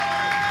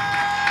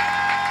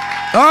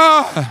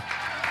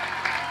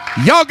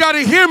Y'all got to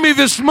hear me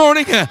this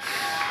morning.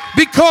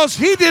 Because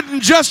he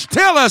didn't just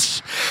tell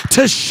us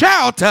to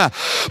shout,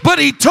 but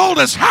he told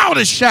us how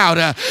to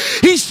shout.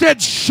 He said,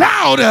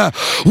 shout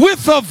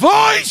with a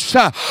voice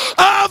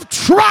of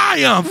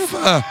triumph.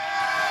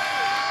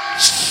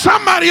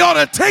 Somebody ought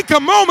to take a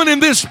moment in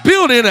this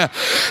building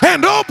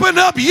and open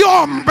up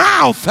your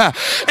mouth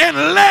and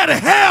let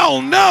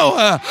hell know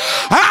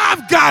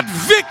I've got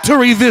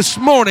victory this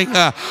morning.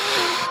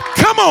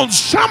 Come on,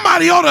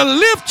 somebody ought to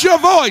lift your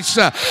voice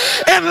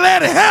and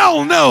let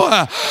hell know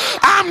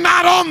I'm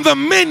not on the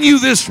menu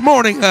this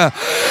morning.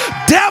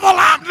 Devil,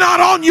 I'm not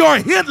on your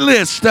hit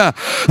list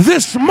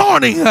this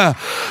morning.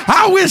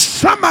 I wish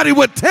somebody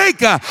would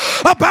take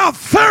about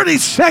 30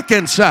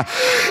 seconds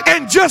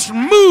and just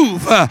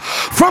move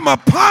from a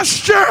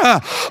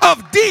posture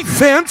of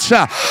defense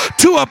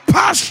to a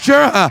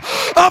posture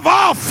of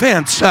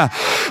offense.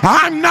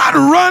 I'm not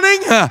running.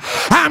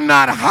 I'm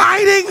not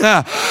hiding.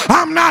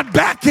 I'm not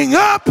backing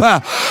up.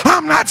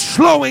 I'm not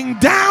slowing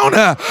down,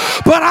 but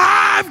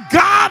I've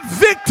got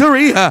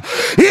victory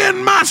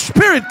in my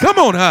spirit. Come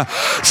on,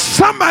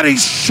 somebody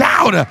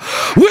shout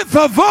with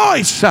a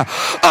voice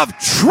of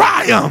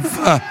triumph.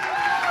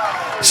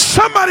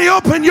 Somebody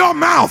open your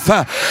mouth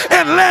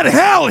and let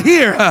hell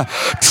hear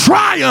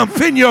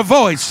triumph in your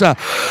voice.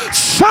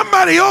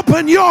 Somebody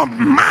open your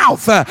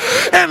mouth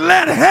and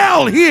let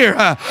hell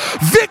hear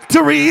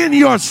victory in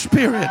your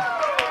spirit.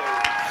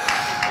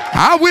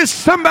 I wish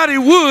somebody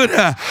would.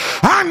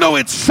 I know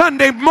it's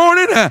Sunday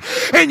morning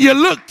and you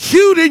look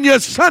cute in your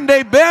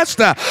Sunday best,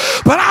 but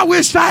I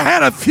wish I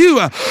had a few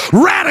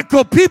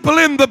radical people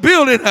in the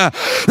building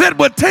that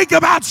would take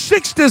about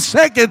 60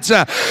 seconds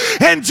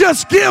and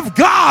just give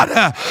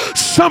God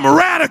some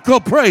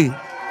radical praise.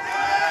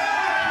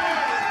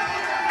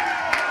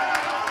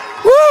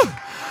 Woo!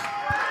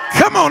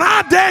 Come on,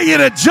 I dare you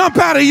to jump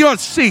out of your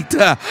seat.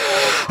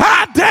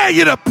 I dare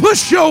you to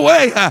push your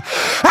way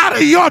out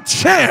of your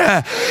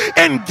chair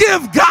and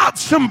give God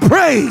some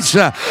praise.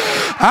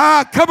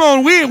 Come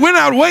on, we're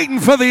not waiting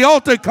for the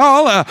altar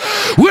call.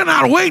 We're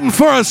not waiting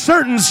for a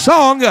certain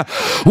song.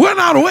 We're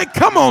not waiting.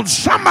 Come on,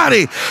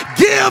 somebody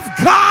give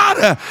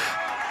God.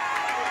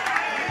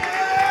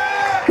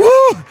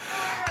 Woo!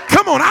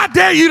 Come on, I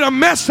dare you to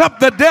mess up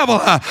the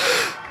devil.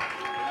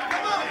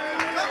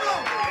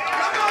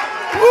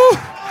 Woo!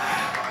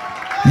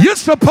 You're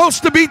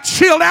supposed to be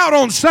chilled out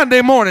on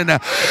Sunday morning.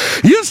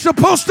 You're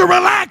supposed to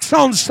relax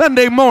on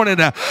Sunday morning.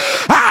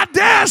 I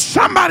dare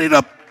somebody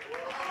to...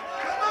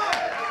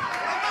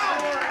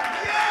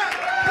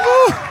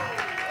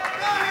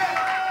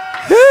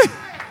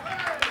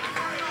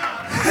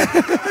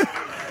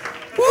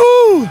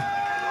 Woo.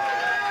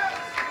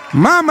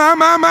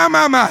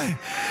 My.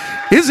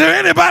 Is there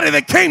anybody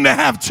that came to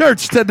have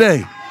church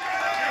today?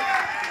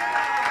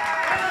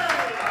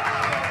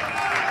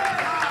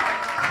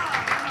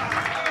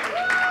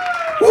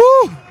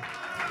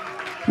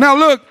 Now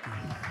look,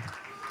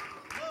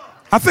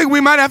 I think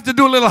we might have to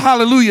do a little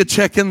hallelujah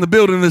check in the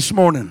building this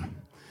morning.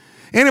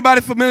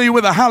 Anybody familiar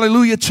with a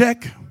hallelujah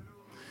check?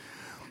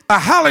 A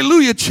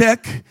hallelujah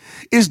check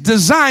is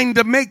designed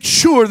to make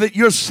sure that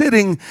you're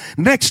sitting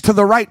next to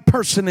the right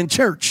person in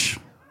church.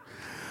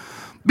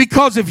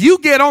 Because if you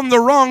get on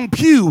the wrong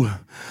pew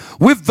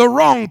with the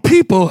wrong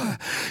people,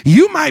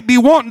 you might be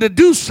wanting to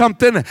do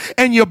something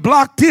and you're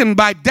blocked in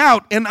by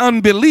doubt and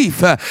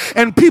unbelief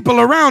and people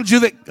around you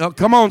that, oh,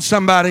 come on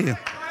somebody.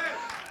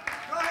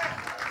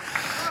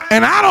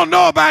 And I don't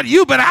know about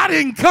you, but I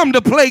didn't come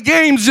to play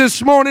games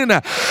this morning.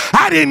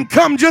 I didn't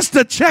come just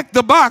to check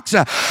the box.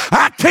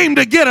 I came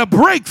to get a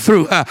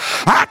breakthrough.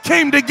 I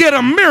came to get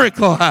a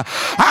miracle.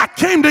 I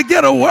came to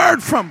get a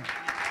word from.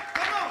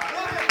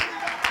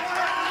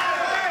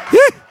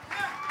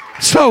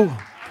 So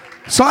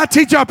I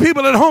teach our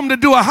people at home to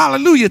do a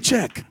hallelujah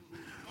check.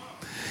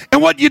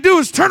 And what you do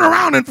is turn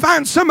around and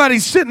find somebody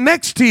sitting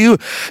next to you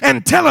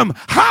and tell them,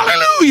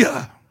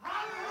 hallelujah.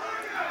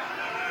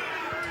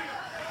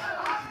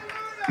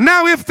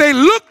 Now, if they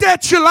looked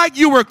at you like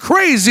you were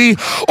crazy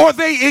or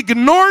they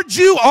ignored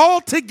you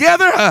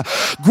altogether,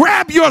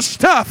 grab your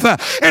stuff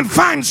and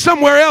find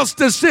somewhere else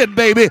to sit,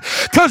 baby,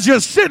 because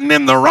you're sitting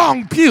in the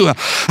wrong pew.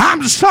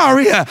 I'm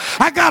sorry,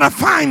 I got to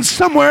find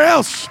somewhere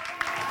else.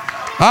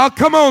 Oh,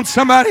 come on,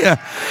 somebody.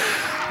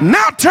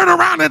 Now turn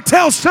around and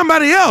tell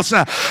somebody else,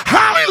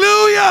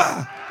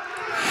 hallelujah.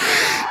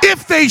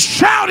 If they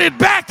shouted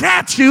back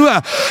at you,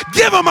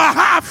 give them a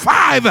high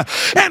five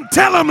and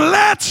tell them,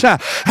 let's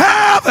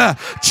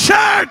have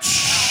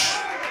church.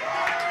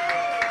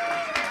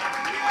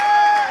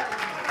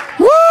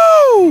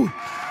 Woo!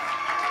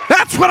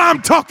 That's what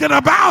I'm talking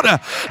about.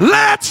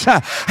 Let's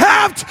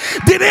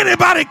have. Did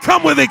anybody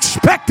come with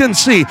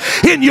expectancy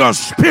in your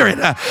spirit?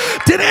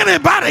 Did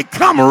anybody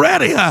come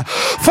ready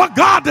for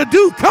God to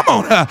do? Come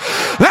on.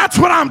 That's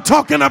what I'm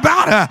talking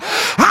about.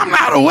 I'm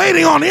not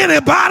waiting on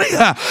anybody.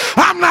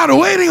 I'm not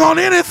waiting on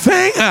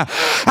anything.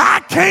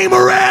 I came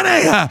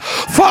ready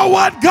for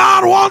what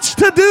God wants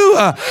to do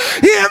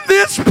in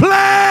this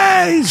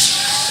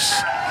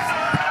place.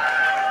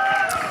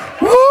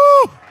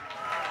 Woo!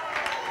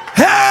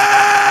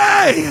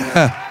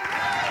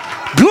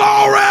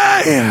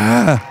 Glory.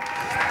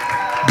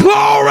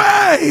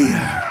 Glory. Glory.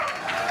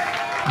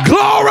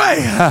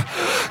 Glory.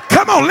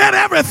 Come on, let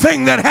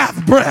everything that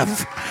hath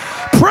breath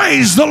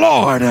praise the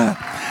Lord.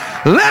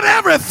 Let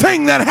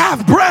everything that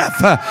hath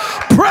breath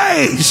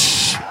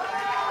praise.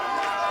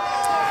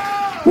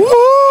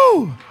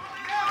 Woo!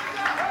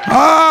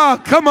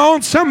 Oh, come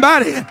on,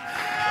 somebody.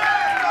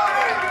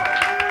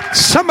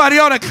 Somebody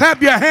ought to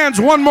clap your hands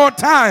one more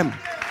time.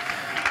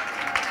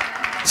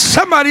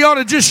 Somebody ought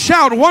to just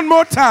shout one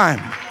more time.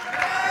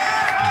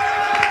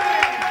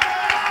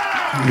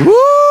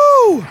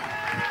 Woo!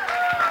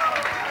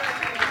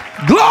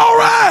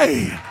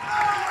 Glory!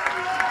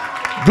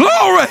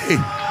 Glory!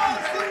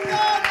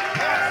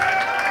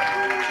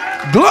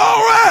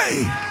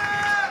 Glory!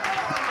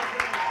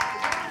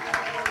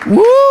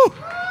 Woo!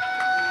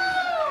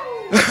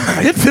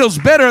 It feels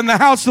better in the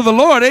house of the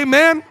Lord,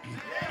 amen?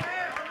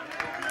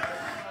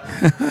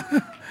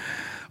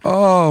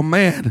 Oh,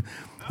 man.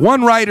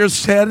 One writer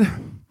said,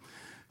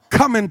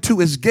 come into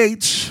his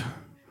gates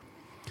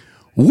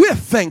with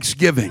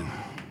thanksgiving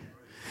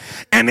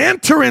and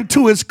enter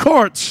into his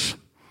courts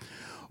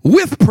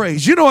with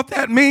praise. You know what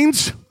that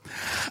means?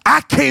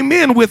 I came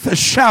in with a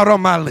shout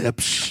on my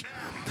lips.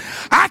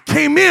 I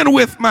came in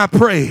with my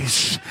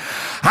praise.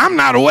 I'm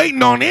not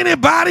waiting on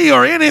anybody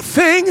or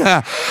anything.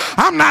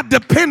 I'm not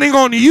depending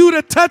on you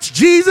to touch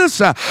Jesus.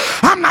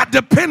 I'm not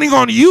depending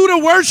on you to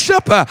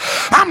worship.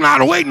 I'm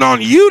not waiting on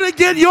you to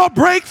get your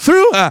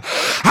breakthrough.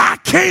 I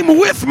came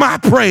with my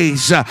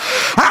praise.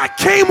 I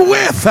came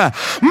with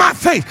my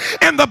faith.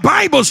 And the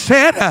Bible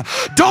said,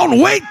 don't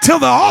wait till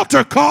the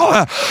altar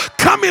call.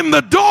 Come in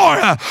the door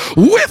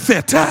with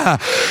it.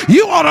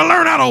 You ought to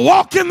learn how to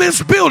walk in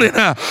this building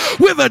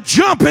with a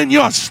jump in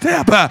your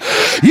step.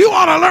 You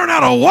ought to learn how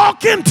to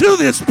walk into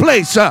this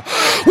place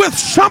with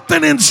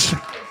something in.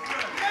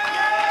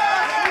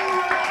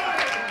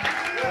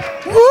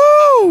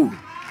 Woo!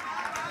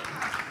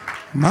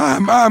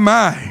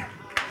 My.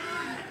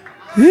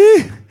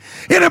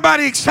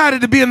 Anybody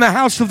excited to be in the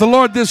house of the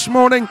Lord this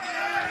morning?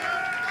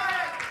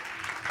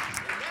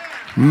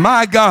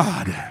 My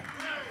God.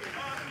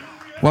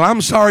 Well,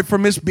 I'm sorry for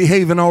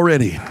misbehaving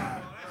already.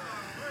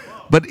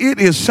 But it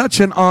is such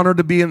an honor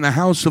to be in the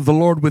house of the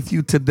Lord with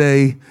you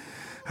today.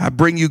 I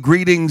bring you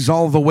greetings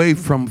all the way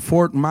from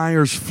Fort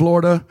Myers,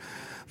 Florida,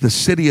 the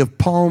city of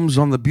Palms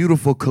on the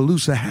beautiful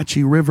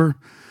Caloosahatchee River,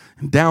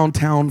 in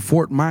downtown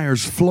Fort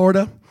Myers,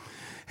 Florida.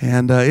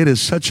 And it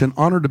is such an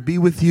honor to be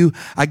with you.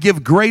 I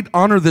give great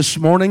honor this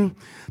morning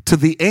to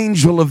the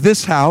angel of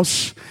this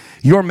house,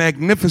 your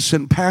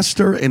magnificent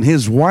pastor and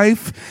his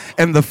wife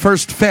and the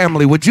first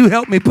family. Would you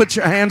help me put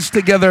your hands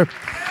together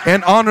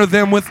and honor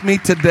them with me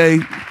today?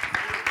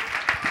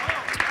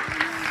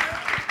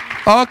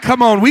 Oh,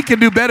 come on. We can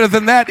do better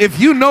than that. If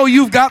you know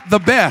you've got the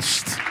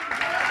best,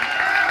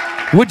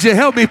 would you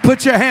help me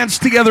put your hands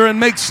together and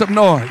make some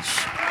noise?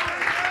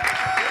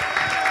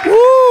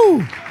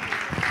 Woo!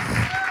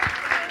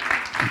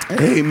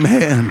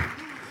 Amen.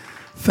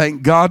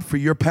 Thank God for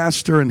your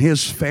pastor and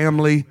his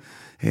family.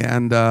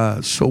 And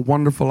so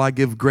wonderful. I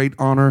give great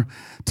honor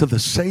to the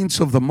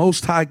saints of the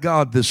Most High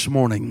God this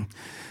morning.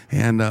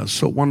 And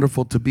so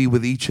wonderful to be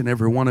with each and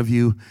every one of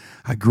you.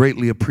 I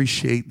greatly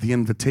appreciate the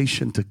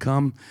invitation to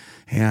come.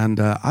 And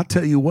I'll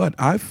tell you what,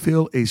 I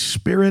feel a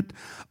spirit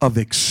of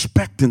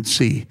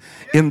expectancy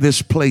in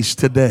this place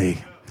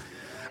today.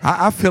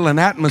 I feel an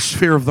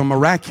atmosphere of the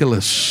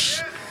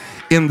miraculous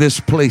in this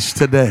place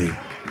today.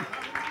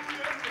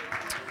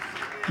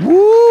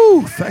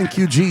 Woo! Thank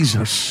you,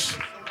 Jesus.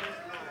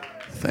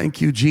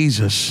 Thank you,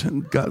 Jesus.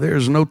 And God,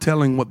 there's no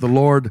telling what the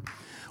Lord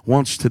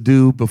wants to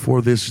do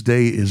before this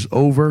day is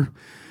over.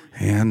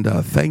 And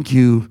thank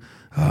you,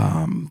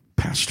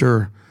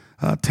 Pastor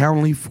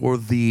Townley, for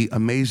the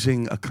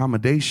amazing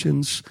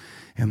accommodations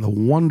and the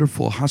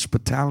wonderful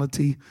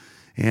hospitality.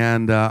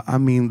 And I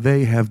mean,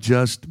 they have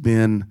just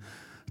been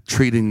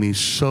treating me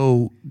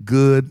so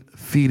good,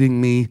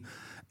 feeding me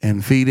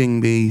and feeding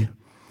me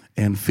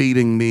and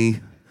feeding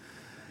me.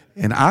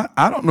 And I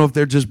don't know if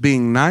they're just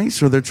being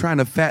nice or they're trying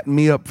to fatten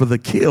me up for the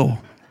kill.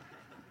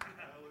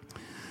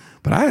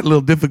 But I had a little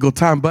difficult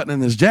time buttoning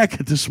this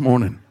jacket this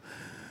morning.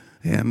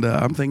 And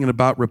I'm thinking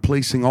about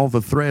replacing all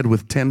the thread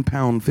with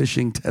 10-pound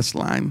fishing test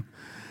line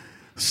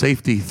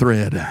safety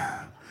thread.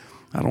 I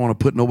don't want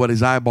to put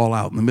nobody's eyeball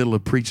out in the middle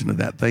of preaching and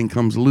that thing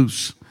comes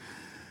loose.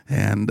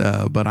 And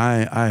but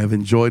I have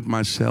enjoyed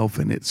myself,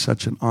 and it's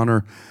such an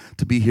honor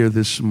to be here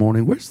this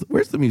morning. Where's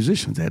the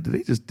musicians at?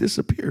 They just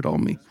disappeared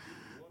on me.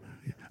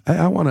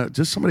 I want to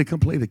just somebody come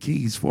play the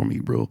keys for me,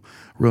 real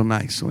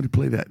nice. Somebody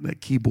play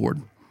that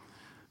keyboard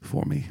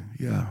for me.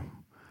 Yeah.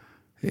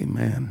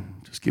 Amen.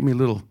 Just give me a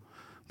little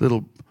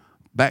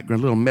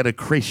background, little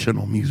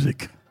meditational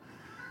music.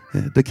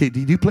 Yeah, do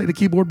you play the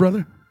keyboard,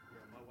 brother?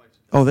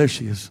 Oh, there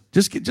she is.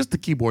 Just the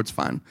keyboard's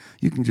fine.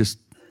 You can just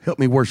help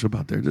me worship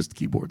out there. Just the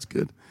keyboard's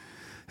good.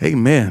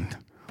 Amen.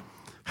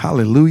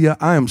 Hallelujah.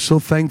 I am so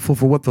thankful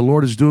for what the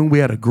Lord is doing. We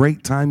had a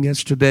great time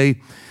yesterday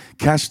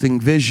casting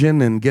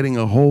vision and getting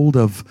a hold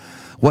of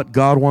what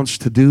God wants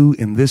to do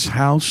in this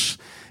house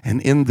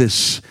and in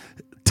this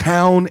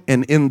town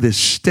and in this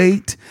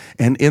state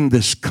and in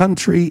this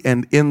country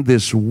and in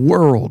this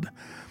world.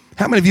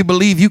 How many of you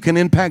believe you can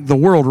impact the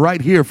world right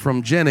here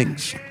from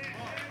Jennings?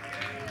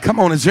 Come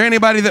on, is there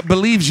anybody that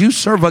believes you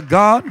serve a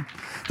God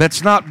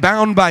that's not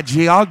bound by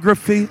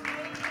geography?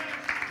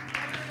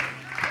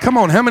 Come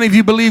on, how many of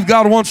you believe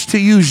God wants to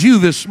use you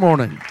this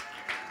morning?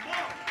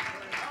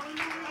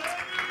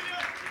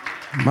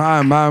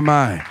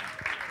 My.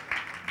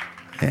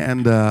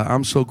 And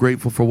I'm so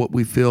grateful for what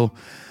we feel.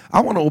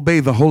 I want to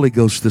obey the Holy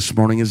Ghost this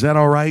morning. Is that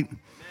all right?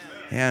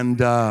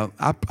 And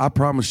I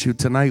promise you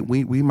tonight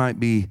we might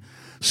be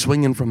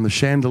swinging from the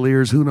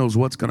chandeliers. Who knows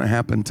what's going to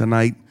happen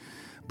tonight?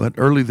 But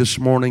early this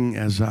morning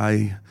as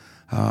I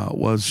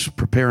was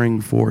preparing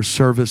for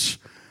service,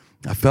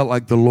 I felt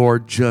like the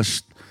Lord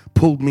just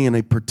pulled me in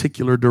a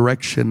particular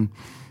direction.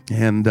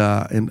 And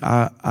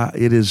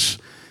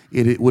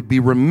it would be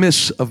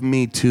remiss of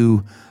me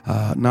to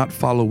not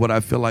follow what I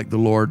feel like the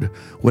Lord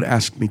would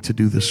ask me to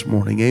do this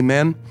morning.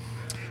 Amen?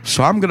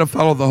 So I'm going to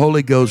follow the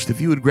Holy Ghost. If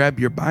you would grab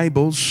your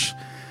Bibles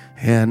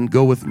and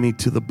go with me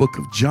to the book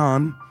of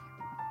John,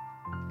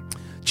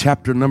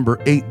 chapter number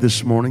 8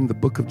 this morning, the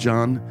book of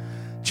John,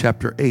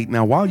 chapter 8.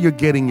 Now, while you're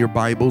getting your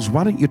Bibles,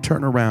 why don't you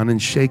turn around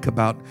and shake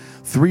about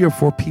 3 or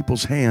 4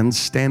 people's hands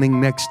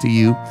standing next to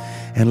you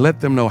and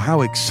let them know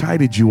how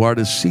excited you are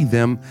to see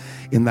them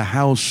in the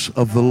house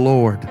of the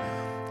Lord.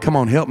 Come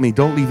on, help me.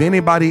 Don't leave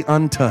anybody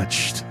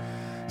untouched.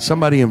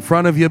 Somebody in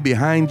front of you,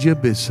 behind you,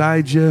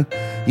 beside you.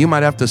 You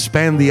might have to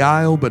span the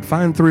aisle, but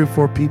find 3 or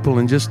 4 people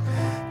and just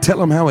tell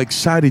them how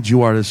excited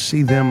you are to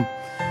see them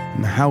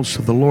in the house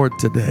of the Lord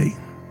today.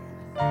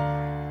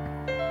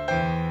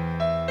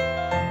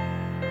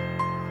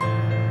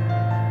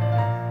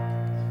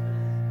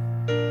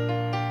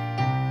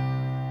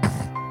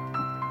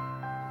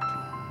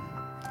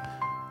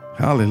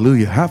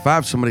 Hallelujah. High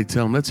five somebody,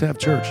 tell them, let's have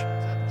church.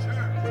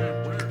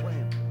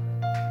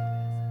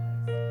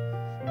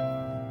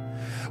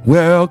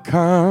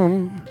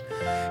 Welcome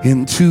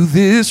into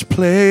this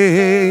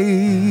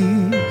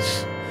place.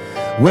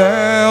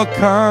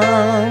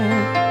 Welcome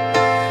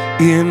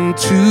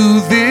into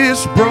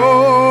this broken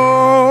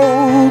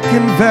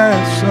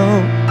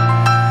vessel.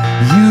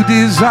 You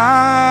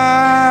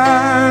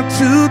desire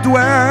to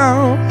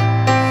dwell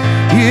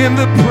in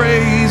the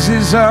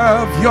praises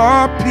of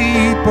your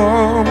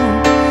people.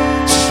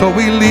 So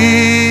we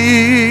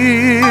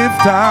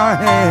lift our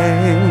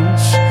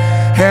hands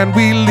and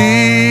we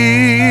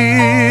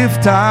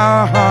lift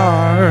our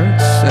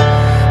hearts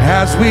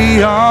as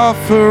we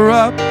offer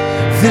up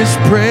this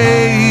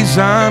praise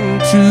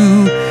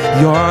unto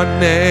your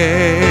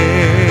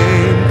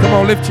name. Come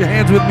on, lift your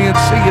hands with me and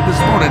sing it this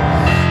morning.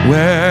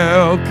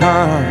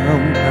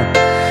 Welcome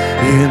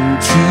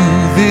into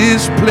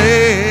this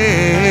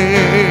place.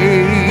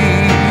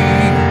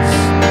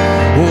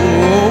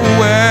 Oh,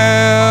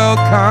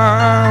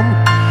 welcome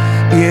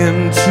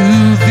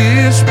into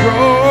this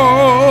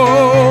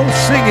road.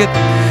 Sing it.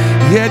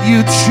 Yet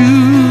you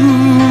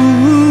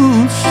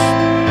choose.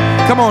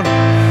 Come on.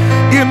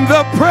 In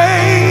the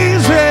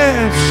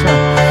praises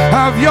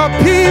of your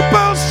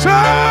people, so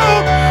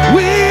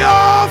we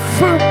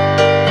offer.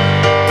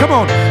 Come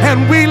on.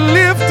 And we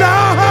lift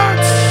our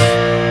hearts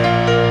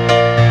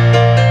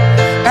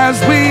as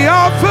we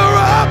offer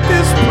up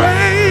this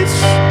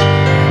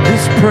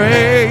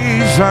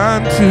praise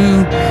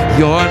unto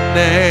your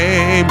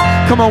name.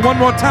 Come on, one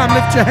more time,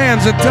 lift your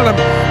hands and tell him,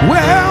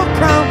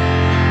 welcome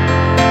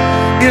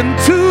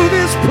into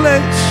this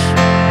place.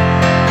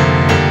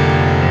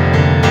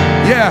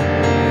 Yeah,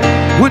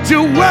 would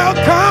you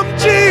welcome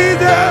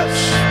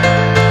Jesus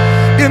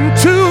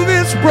into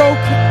this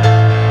broken?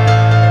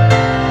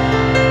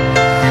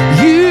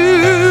 You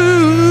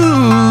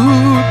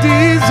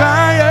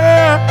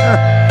desire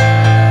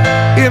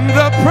in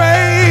the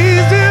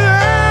praises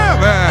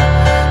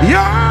of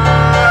your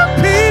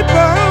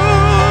people.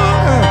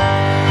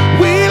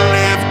 We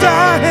lift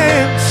our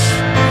hands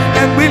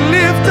and we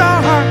lift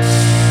our hearts.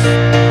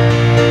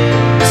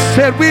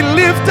 Said we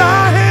lift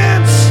our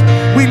hands,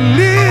 we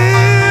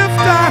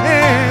lift our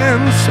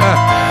hands,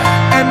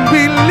 and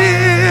we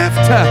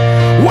lift.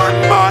 One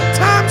more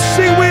time,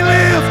 sing we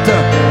lift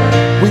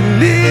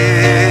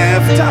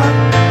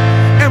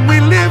and we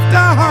lift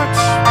our hearts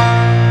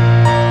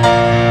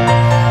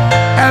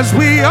as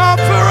we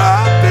offer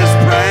up this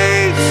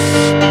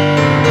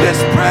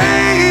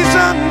praise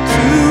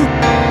unto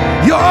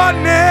your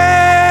name.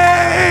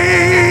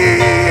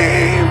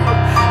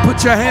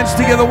 Put your hands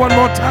together one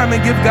more time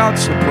and give God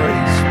some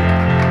praise.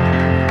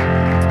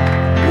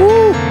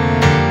 Woo.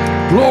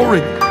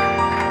 Glory.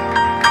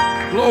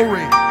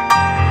 Glory.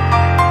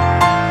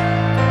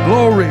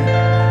 Glory.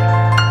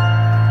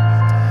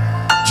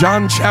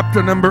 John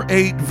chapter number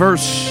 8,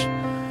 verse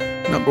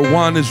number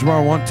 1 is where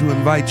I want to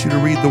invite you to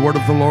read the word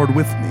of the Lord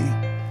with me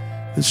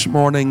this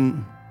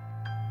morning.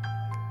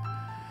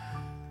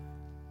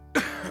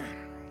 It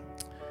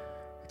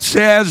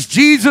says,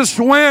 Jesus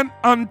went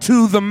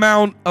unto the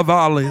Mount of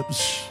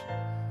Olives.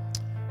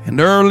 And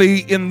early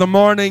in the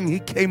morning he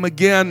came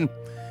again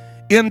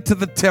into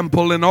the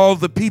temple, and all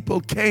the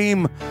people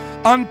came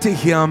unto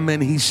him,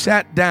 and he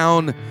sat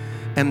down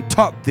and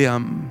taught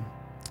them.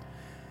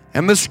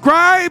 And the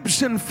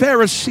scribes and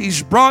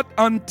Pharisees brought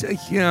unto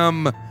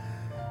him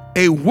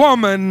a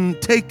woman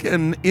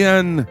taken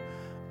in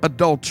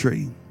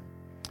adultery.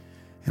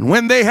 And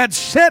when they had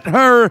set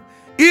her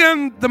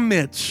in the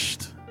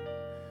midst,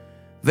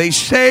 they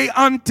say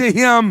unto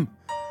him,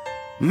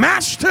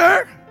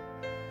 Master,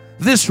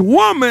 this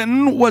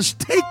woman was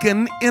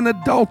taken in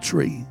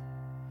adultery,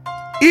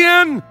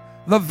 in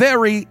the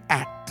very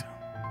act.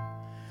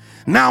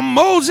 Now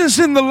Moses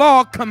in the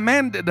law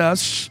commanded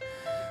us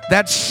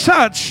that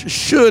such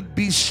should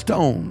be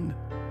stoned.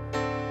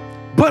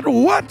 But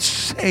what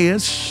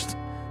sayest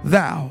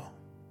thou?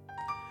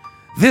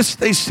 This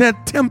they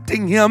said,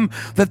 tempting him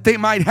that they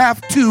might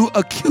have to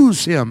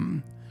accuse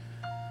him.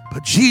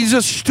 But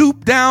Jesus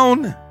stooped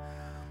down,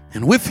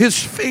 and with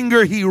his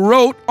finger he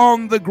wrote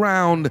on the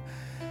ground,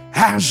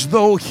 as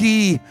though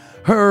he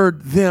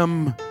heard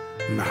them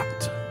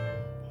not.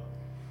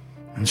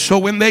 And so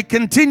when they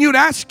continued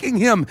asking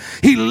him,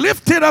 he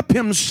lifted up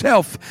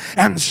himself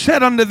and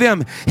said unto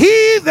them,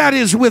 He that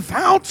is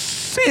without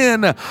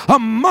sin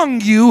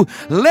among you,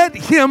 let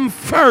him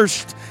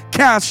first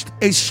cast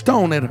a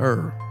stone at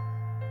her.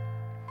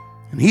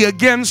 And he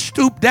again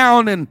stooped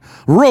down and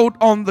wrote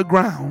on the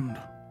ground.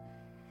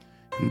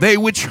 And they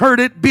which heard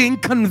it, being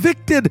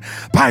convicted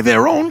by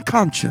their own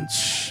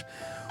conscience,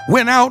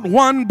 went out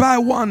one by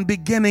one,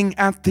 beginning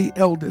at the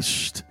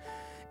eldest,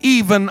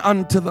 even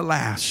unto the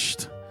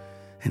last.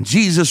 And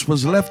Jesus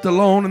was left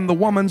alone, and the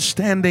woman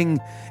standing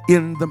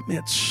in the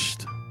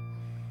midst.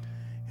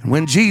 And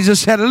when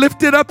Jesus had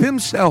lifted up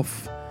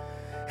himself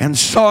and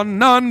saw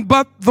none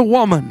but the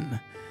woman,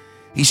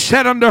 he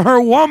said unto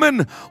her,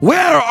 Woman,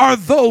 where are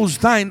those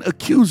thine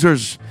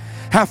accusers?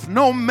 Hath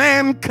no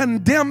man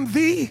condemned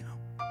thee?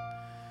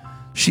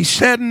 She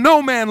said,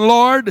 No man,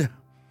 Lord.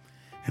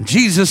 And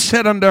Jesus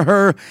said unto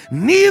her,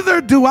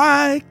 Neither do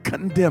I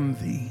condemn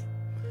thee.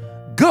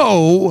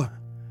 Go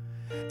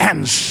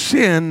and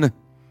sin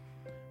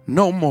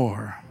no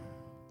more.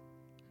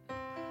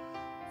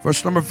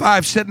 Verse number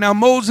 5 said, Now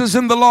Moses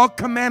in the law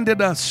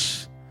commanded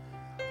us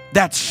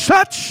that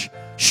such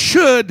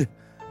should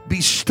be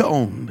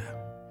stoned.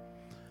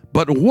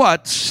 But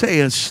what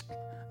sayest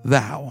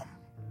thou?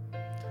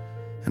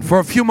 And for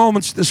a few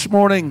moments this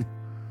morning,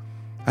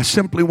 I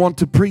simply want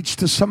to preach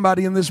to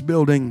somebody in this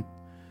building.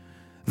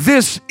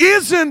 This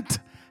isn't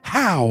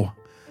how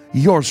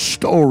your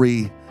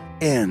story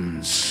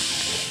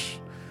ends.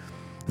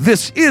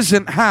 This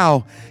isn't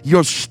how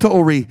your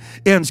story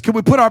ends. Can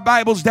we put our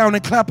Bibles down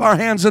and clap our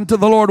hands unto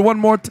the Lord one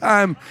more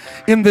time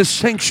in this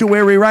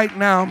sanctuary right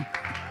now?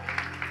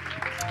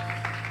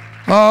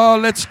 Oh,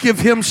 let's give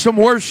him some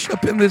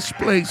worship in this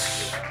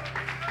place.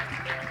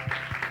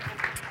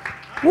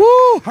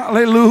 Woo,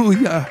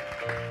 hallelujah.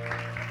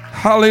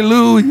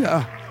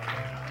 Hallelujah.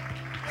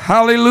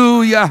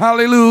 Hallelujah.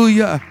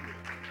 Hallelujah.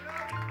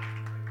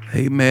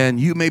 Amen.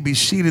 You may be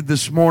seated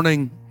this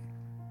morning.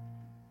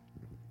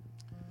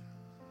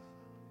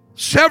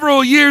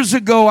 Several years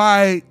ago,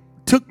 I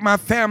took my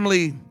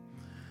family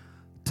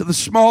to the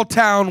small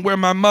town where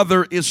my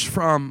mother is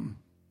from.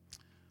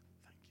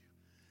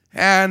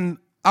 And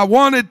I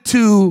wanted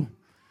to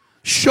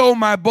show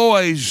my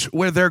boys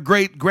where their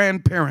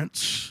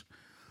great-grandparents,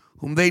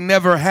 whom they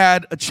never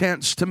had a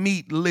chance to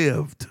meet,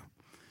 lived,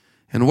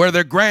 and where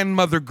their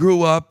grandmother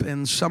grew up,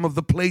 and some of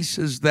the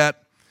places that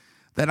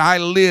I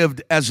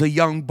lived as a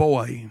young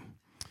boy.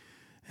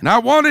 And I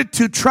wanted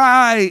to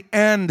try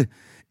and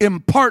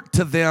impart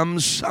to them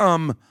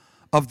some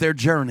of their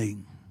journey,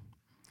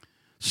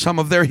 some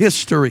of their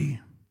history.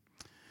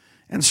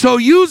 And so,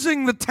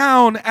 using the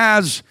town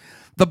as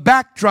the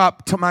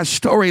backdrop to my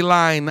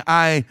storyline,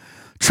 I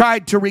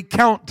tried to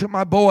recount to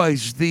my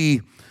boys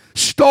the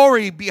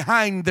story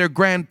behind their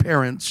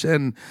grandparents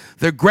and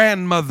their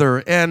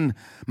grandmother and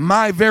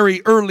my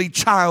very early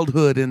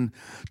childhood, and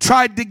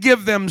tried to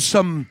give them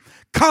some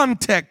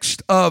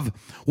context of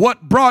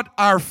what brought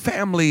our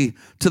family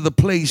to the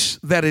place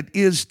that it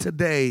is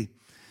today,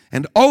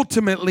 and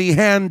ultimately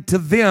hand to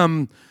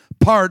them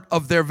part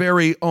of their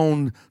very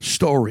own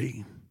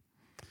story.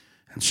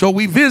 And so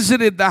we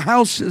visited the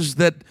houses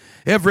that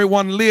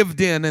everyone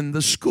lived in, and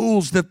the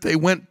schools that they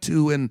went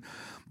to, and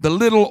the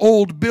little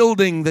old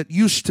building that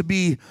used to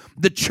be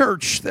the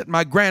church that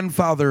my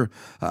grandfather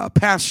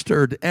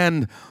pastored,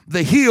 and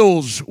the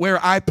hills where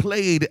I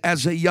played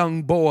as a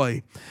young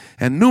boy,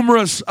 and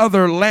numerous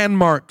other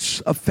landmarks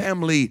of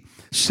family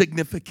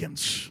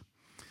significance.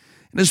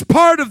 And as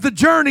part of the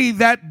journey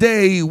that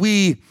day,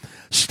 we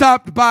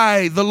stopped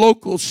by the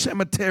local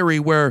cemetery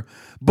where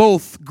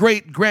both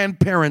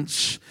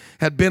great-grandparents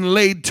had been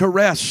laid to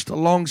rest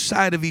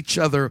alongside of each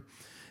other,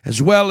 as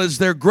well as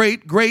their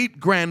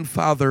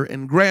great-great-grandfather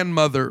and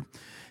grandmother,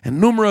 and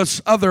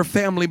numerous other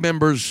family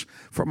members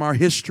from our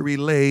history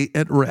lay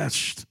at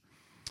rest.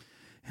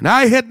 And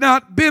I had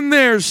not been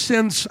there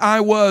since I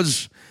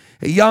was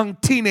a young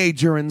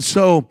teenager, and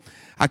so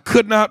I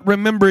could not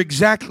remember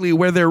exactly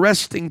where their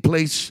resting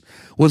place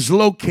was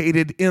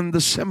located in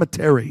the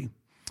cemetery.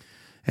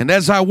 And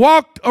as I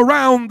walked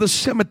around the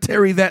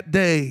cemetery that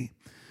day,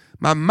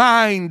 my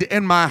mind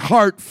and my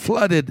heart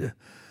flooded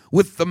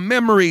with the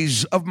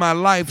memories of my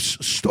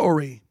life's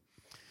story.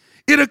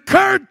 It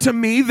occurred to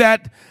me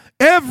that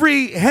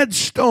every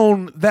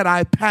headstone that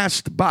I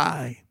passed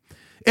by,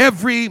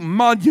 every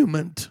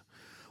monument,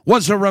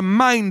 was a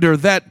reminder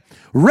that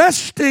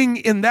resting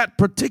in that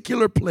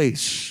particular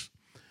place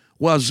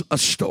was a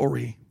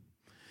story.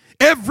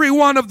 Every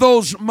one of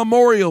those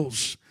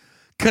memorials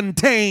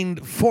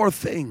contained four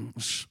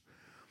things: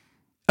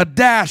 a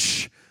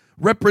dash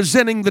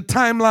representing the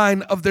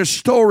timeline of their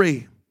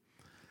story,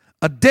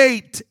 a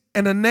date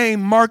and a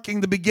name marking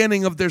the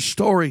beginning of their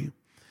story,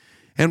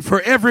 and for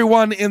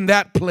everyone in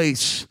that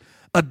place,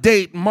 a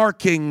date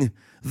marking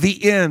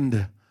the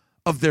end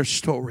of their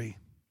story.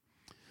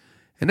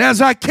 And as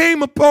I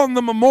came upon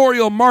the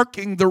memorial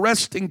marking the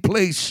resting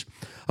place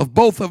of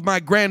both of my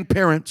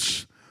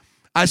grandparents,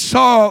 I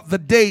saw the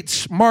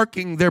dates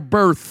marking their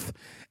birth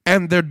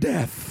and their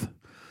death.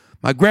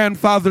 My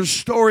grandfather's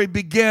story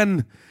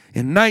began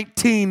in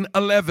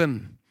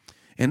 1911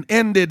 and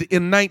ended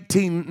in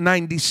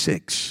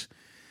 1996.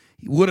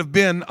 He would have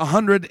been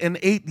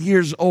 108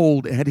 years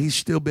old had he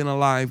still been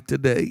alive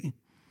today.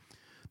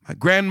 My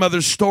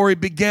grandmother's story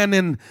began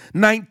in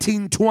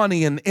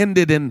 1920 and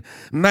ended in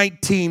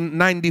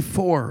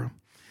 1994.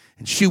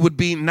 And she would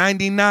be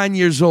 99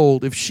 years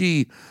old if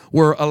she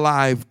were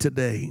alive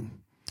today.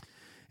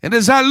 And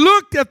as I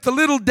looked at the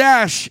little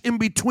dash in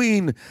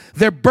between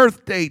their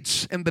birth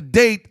dates and the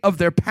date of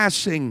their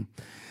passing,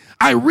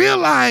 I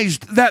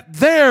realized that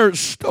their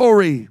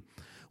story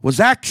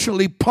was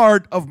actually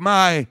part of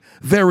my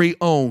very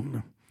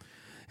own.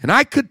 And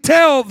I could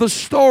tell the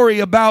story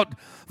about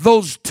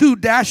those two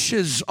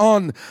dashes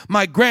on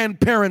my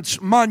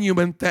grandparents'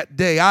 monument that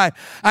day.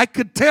 I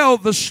could tell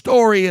the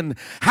story and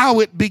how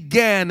it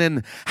began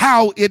and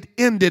how it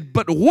ended.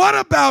 But what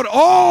about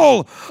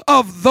all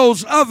of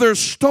those other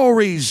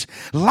stories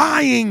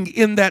lying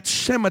in that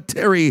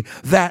cemetery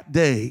that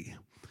day?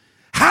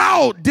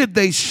 How did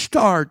they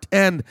start,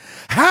 and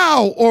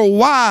how or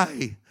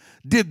why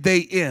did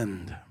they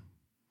end?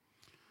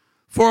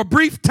 For a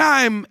brief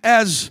time,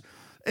 as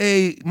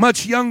a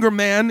much younger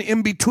man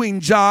in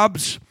between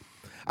jobs,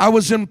 I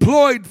was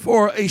employed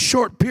for a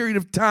short period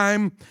of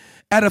time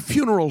at a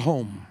funeral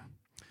home.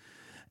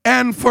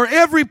 And for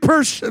every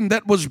person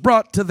that was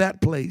brought to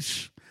that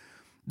place,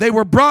 they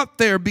were brought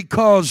there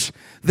because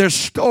their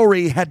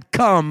story had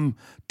come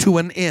to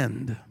an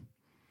end.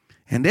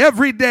 And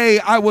every day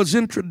I was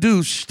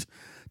introduced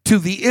to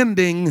the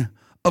ending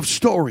of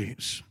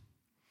stories.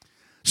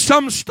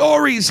 Some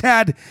stories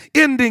had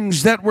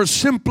endings that were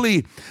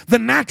simply the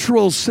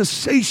natural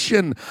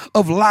cessation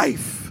of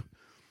life.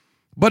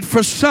 But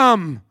for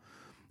some,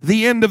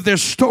 the end of their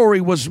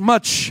story was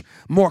much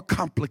more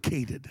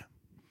complicated.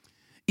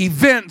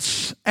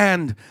 Events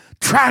and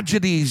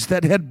tragedies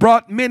that had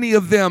brought many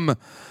of them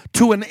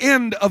to an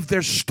end of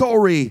their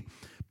story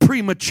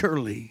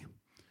prematurely.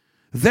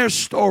 Their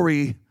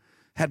story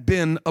had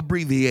been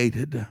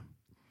abbreviated.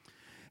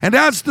 And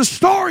as the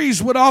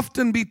stories would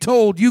often be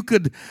told, you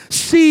could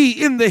see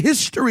in the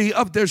history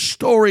of their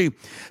story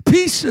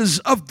pieces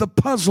of the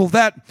puzzle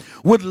that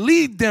would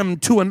lead them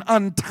to an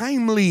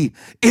untimely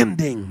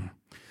ending.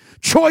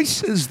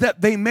 Choices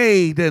that they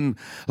made and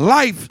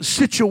life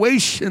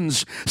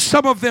situations,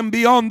 some of them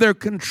beyond their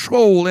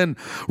control, and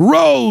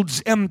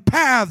roads and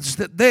paths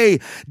that they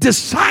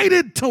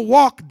decided to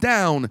walk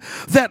down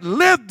that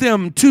led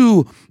them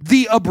to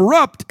the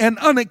abrupt and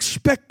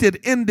unexpected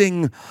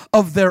ending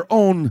of their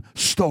own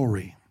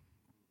story.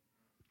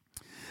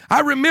 I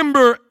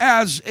remember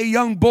as a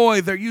young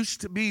boy, there used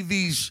to be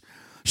these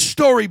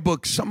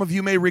storybooks, some of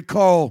you may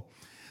recall,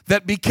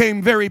 that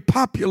became very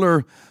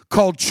popular,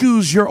 called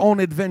Choose Your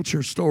Own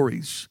Adventure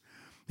stories.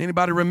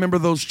 Anybody remember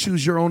those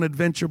Choose Your Own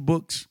Adventure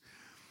books?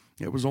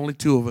 There was only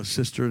two of us,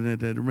 sister,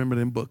 that remember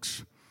them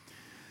books.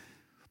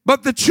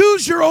 But the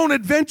Choose Your Own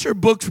Adventure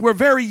books were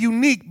very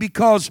unique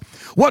because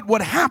what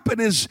would happen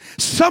is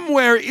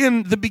somewhere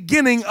in the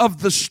beginning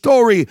of the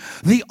story,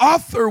 the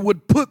author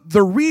would put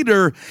the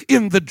reader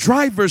in the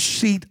driver's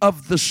seat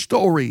of the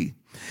story.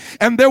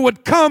 And there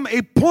would come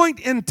a point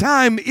in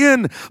time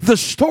in the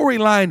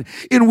storyline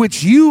in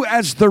which you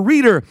as the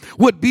reader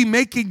would be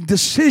making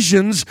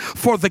decisions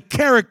for the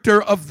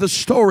character of the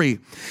story.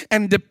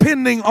 And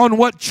depending on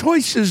what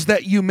choices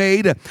that you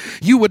made,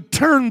 you would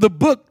turn the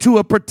book to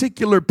a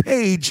particular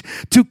page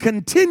to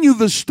continue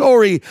the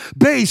story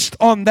based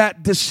on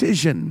that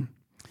decision.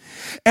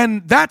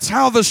 And that's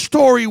how the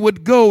story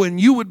would go, and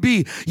you would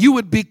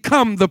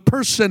become the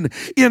person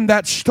in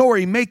that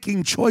story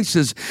making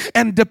choices.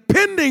 And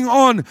depending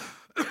on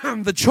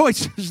the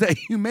choices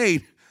that you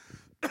made,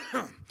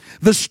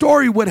 the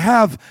story would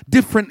have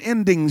different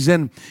endings,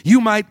 and you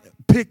might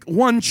pick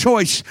one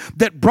choice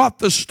that brought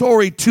the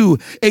story to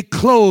a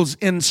close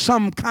in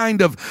some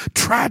kind of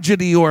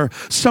tragedy or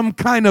some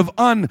kind of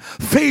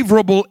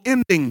unfavorable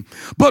ending.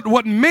 But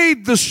what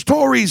made the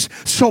stories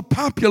so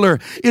popular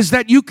is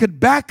that you could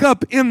back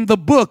up in the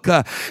book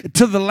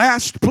to the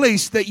last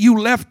place that you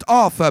left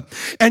off,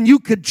 and you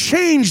could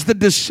change the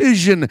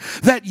decision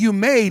that you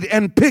made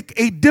and pick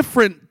a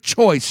different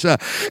choice,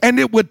 and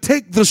it would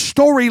take the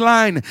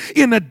storyline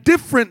in a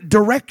different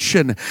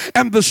direction,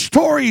 and the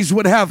stories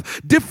would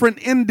have different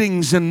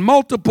endings and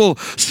multiple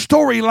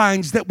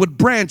storylines that would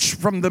branch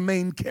from the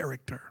main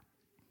character.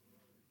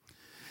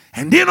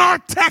 And in our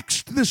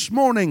text this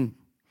morning,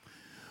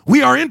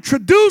 we are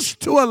introduced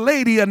to a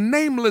lady, a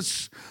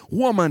nameless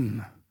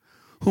woman,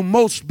 whom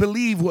most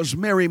believe was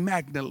Mary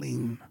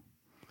Magdalene,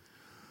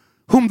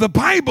 whom the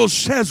Bible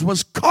says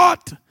was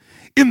caught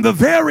in the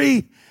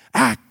very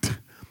act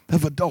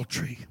of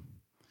adultery.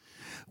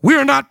 We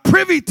are not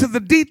privy to the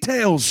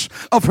details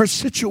of her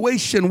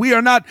situation. We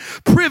are not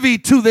privy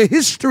to the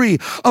history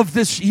of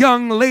this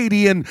young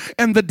lady and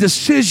the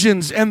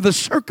decisions and the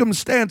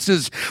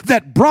circumstances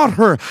that brought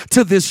her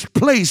to this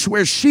place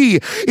where she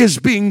is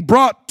being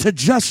brought to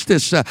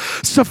justice.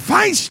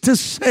 Suffice to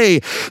say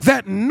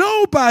that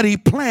nobody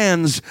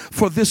plans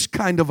for this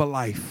kind of a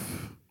life.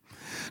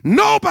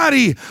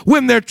 Nobody,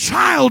 when their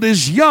child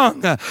is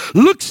young,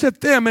 looks at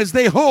them as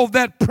they hold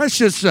that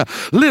precious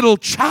little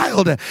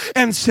child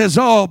and says,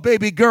 "Oh,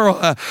 baby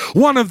girl,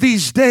 one of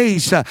these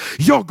days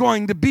you're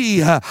going to be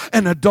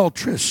an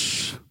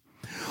adulteress.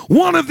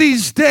 One of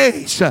these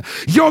days,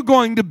 you're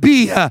going to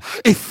be a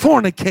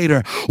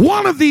fornicator.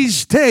 One of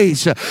these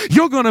days,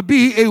 you're going to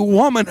be a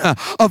woman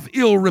of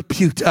ill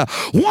repute.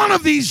 One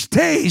of these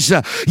days,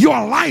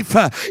 your life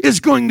is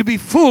going to be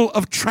full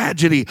of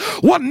tragedy."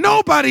 What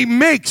nobody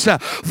makes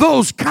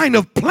those kind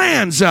of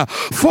plans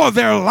for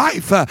their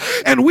life.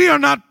 And we are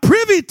not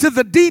privy to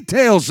the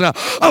details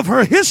of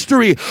her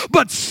history,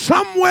 but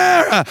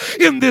somewhere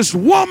in this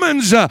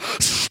woman's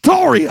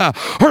story,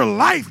 her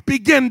life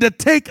began to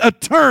take a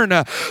turn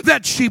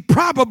that she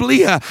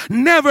probably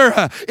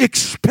never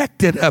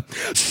expected.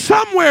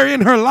 Somewhere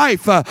in her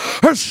life,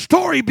 her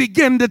story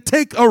began to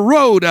take a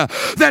road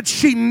that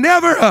she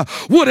never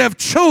would have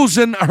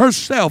chosen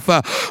herself.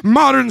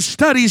 Modern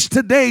studies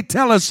today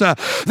tell us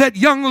that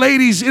young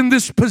ladies in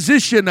this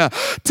position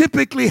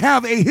typically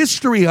have a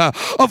history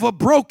of a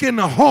broken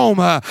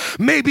home,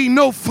 maybe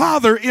no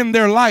father in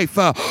their life,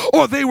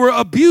 or they were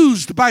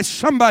abused by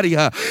somebody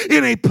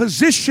in a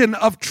position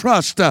of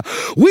trust.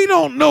 We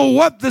don't know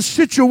what the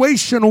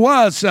situation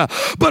was,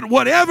 but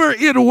whatever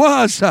it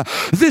was,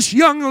 this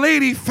young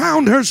lady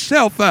found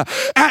herself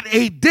at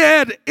a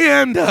dead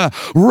end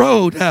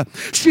road.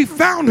 She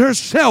found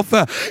herself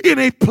in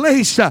a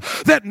place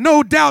that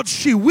no doubt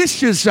she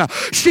wishes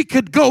she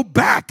could go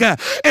back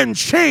and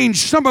change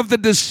some of the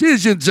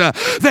decisions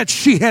that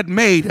she had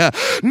made.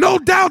 No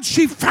doubt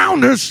she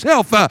found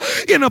herself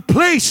in a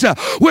place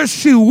where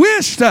she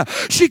wished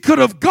she could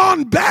have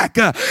gone back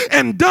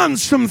and done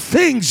some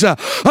things a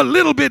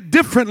little bit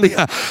differently.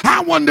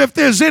 I wonder if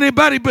there's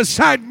anybody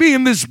beside me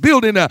in this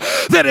building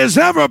that has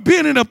ever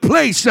been in a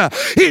place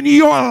in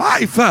your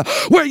life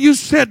where you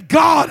said,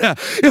 "God,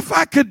 if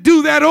I could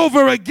do that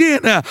over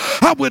again,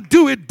 I would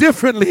do it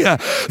differently.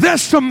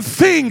 There's some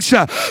things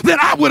that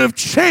I would have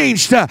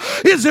changed."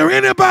 Is there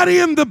anybody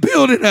in the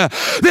building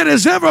that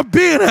has ever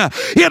been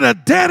in a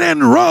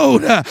dead-end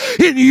road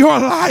in your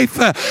life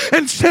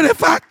and said,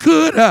 "If I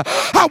could,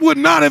 I would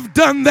not have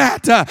done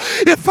that.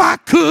 If I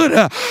could,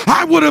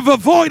 I would have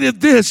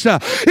avoided this.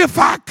 If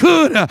I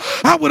could,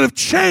 I would have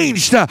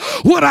changed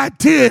what I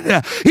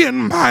did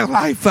in my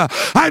life."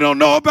 I don't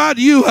know about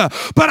you,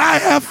 but I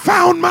have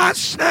found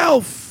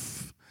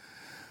myself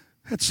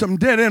at some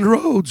dead-end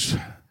roads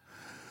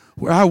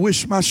where I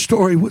wish my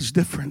story was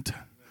different.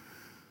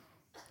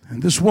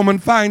 And this woman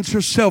finds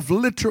herself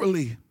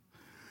literally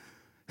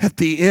at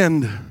the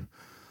end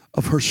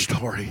of her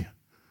story.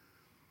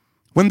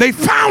 When they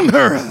found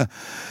her,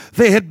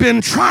 they had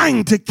been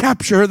trying to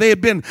capture her. They had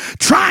been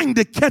trying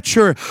to catch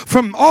her.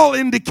 From all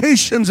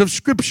indications of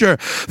Scripture,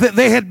 that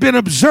they had been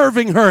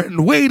observing her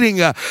and waiting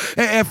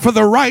for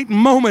the right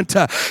moment.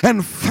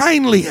 And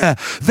finally,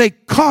 they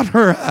caught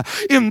her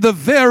in the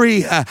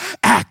very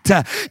act.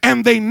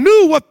 And they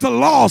knew what the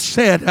law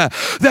said,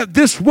 that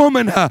this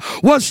woman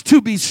was to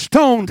be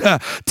stoned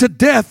to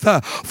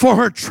death for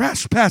her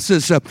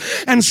trespasses.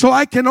 And so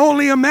I can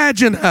only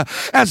imagine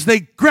as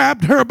they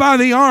grabbed her by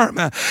the arm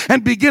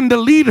and began to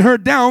lead her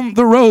down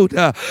the road,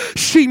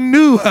 she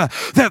knew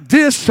that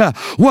this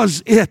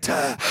was it,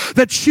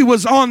 that she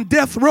was on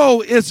death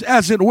row,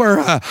 as it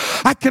were.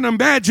 I can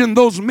imagine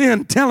those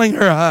men telling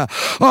her,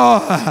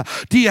 "Oh,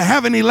 do you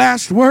have any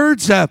last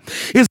words?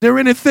 Is there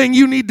anything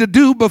you need to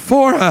do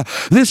before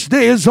this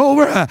day is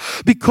over?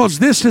 Because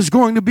this is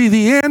going to be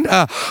the end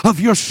of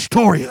your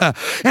story."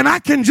 And I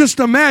can just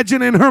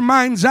imagine in her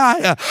mind's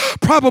eye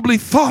probably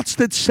thoughts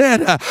that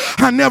said,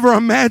 "I never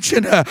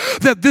imagined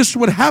that this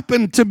would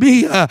happen to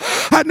me.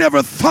 I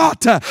never thought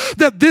thought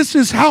that this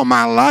is how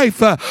my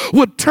life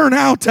would turn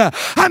out.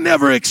 I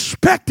never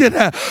expected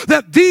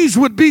that these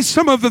would be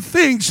some of the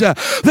things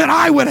that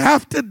I would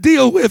have to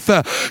deal with.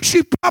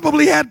 She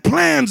probably had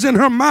plans in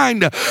her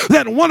mind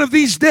that one of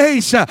these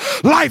days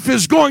life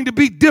is going to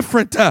be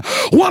different.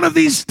 One of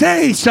these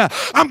days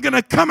I'm going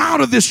to come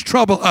out of this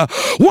trouble.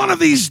 One of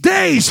these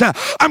days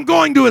I'm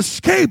going to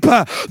escape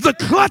the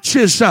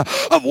clutches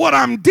of what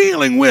I'm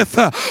dealing with.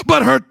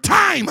 But her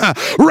time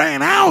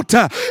ran out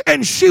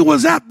and she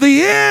was at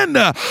the end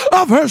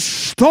of her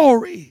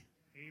story.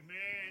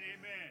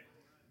 Amen.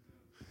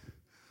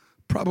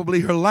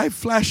 Probably her life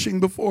flashing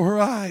before her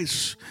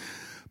eyes,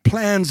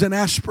 plans and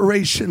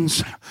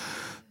aspirations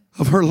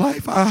of her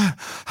life. I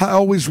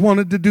always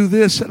wanted to do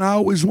this and I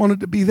always wanted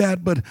to be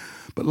that, but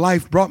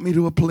life brought me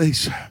to a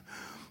place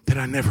that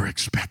I never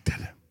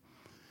expected.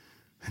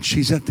 And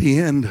she's at the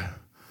end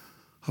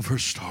of her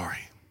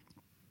story.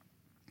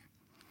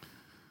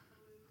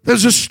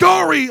 There's a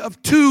story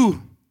of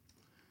two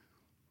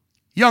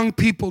young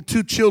people,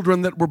 two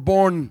children that were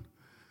born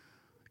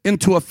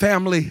into a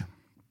family.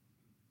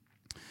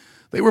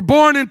 They were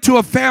born into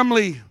a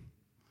family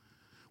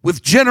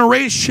with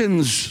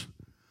generations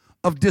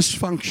of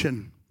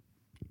dysfunction.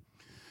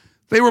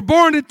 They were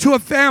born into a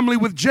family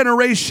with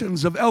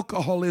generations of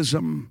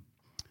alcoholism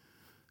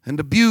and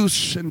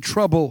abuse and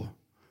trouble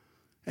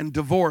and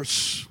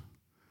divorce.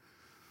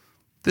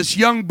 This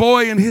young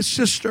boy and his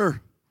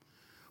sister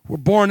were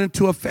born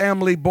into a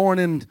family,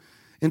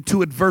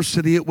 into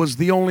adversity. It was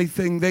the only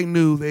thing they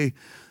knew. They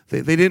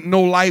didn't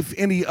know life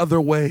any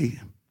other way.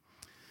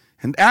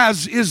 And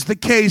as is the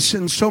case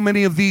in so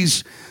many of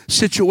these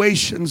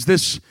situations,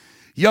 this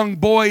young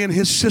boy and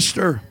his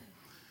sister,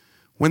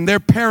 when their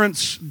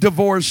parents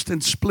divorced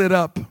and split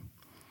up,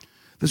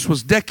 this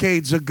was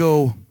decades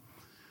ago,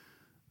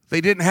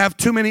 they didn't have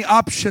too many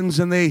options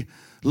and they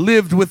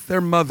lived with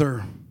their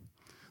mother.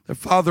 Their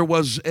father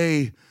was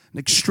an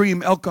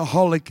extreme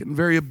alcoholic and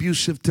very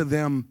abusive to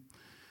them.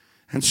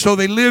 And so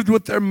they lived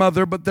with their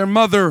mother, but their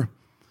mother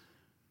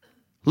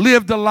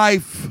lived a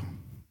life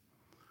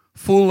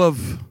full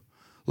of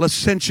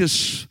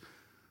licentious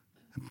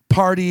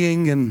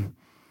partying, and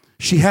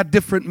she had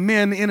different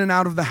men in and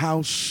out of the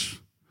house.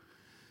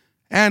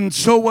 And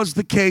so was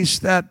the case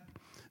that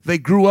they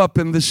grew up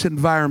in this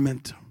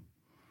environment.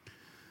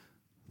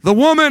 The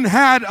woman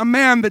had a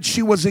man that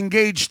she was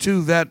engaged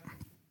to that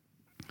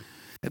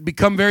had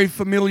become very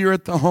familiar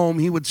at the home.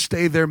 He would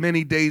stay there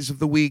many days of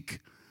the week.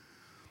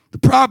 The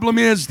problem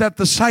is that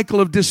the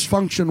cycle of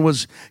dysfunction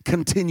was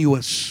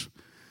continuous.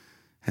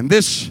 And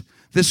this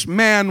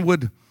man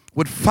would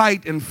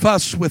fight and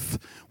fuss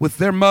with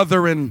their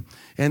mother, and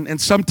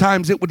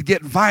sometimes it would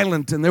get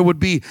violent and there would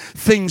be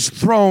things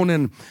thrown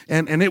and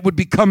it would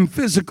become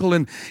physical,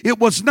 and it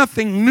was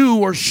nothing new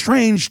or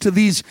strange to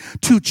these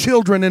two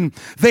children, and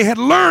they had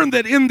learned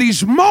that in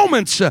these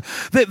moments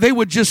that they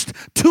would just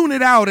tune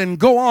it out and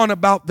go on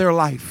about their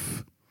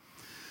life.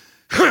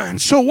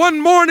 And so one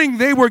morning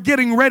they were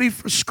getting ready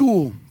for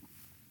school.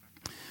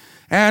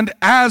 And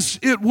as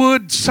it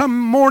would, some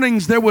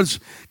mornings there was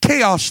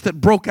chaos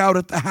that broke out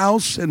at the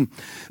house, and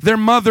their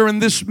mother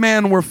and this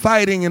man were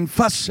fighting and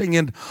fussing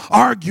and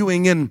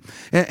arguing, and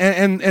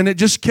it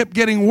just kept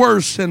getting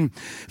worse, and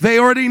they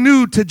already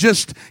knew to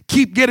just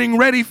keep getting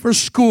ready for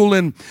school.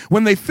 And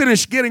when they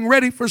finished getting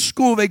ready for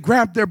school, they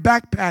grabbed their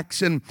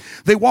backpacks and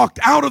they walked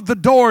out of the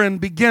door and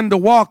began to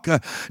walk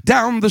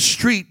down the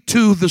street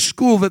to the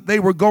school that they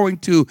were going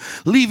to,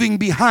 leaving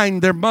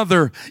behind their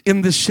mother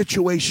in this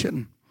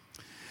situation.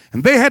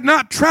 And they had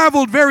not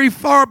traveled very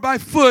far by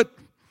foot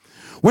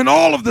when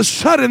all of a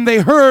sudden they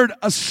heard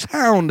a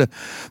sound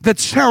that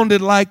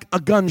sounded like a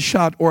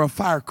gunshot or a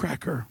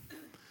firecracker.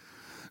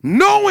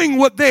 Knowing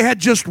what they had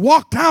just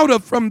walked out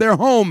of from their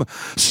home,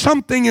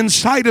 something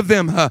inside of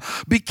them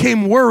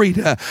became worried.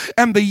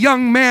 And the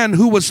young man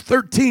who was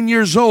 13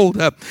 years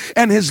old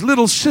and his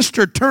little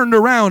sister turned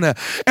around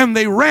and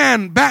they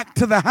ran back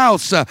to the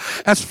house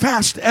as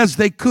fast as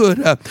they could.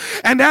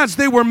 And as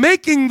they were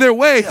making their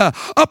way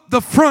up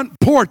the front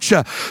porch,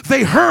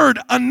 they heard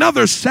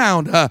another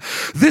sound.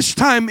 This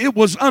time it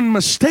was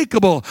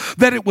unmistakable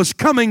that it was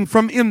coming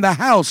from in the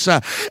house,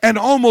 and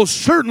almost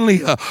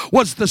certainly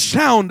was the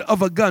sound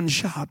of a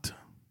gunshot.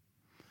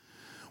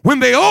 When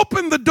they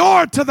opened the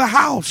door to the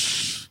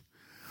house,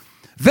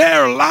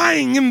 there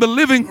lying in the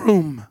living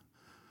room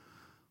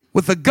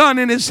with a gun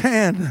in his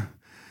hand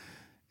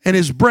and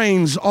his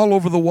brains all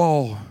over the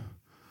wall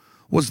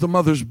was the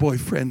mother's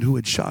boyfriend who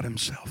had shot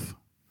himself.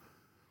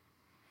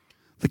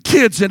 The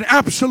kids in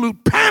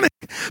absolute panic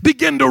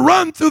began to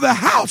run through the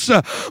house.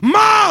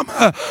 Mom,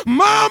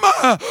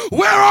 Mama,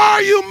 where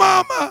are you,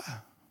 Mama?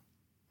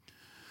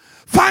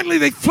 Finally,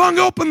 they flung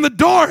open the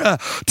door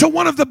to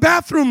one of the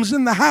bathrooms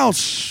in the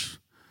house,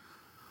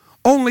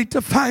 only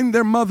to find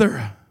their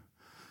mother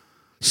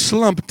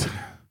slumped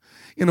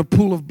in a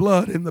pool of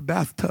blood in the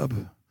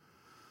bathtub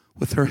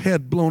with her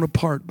head blown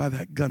apart by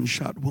that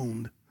gunshot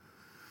wound.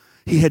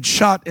 He had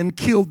shot and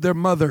killed their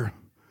mother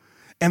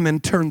and then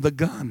turned the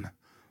gun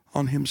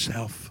on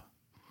himself.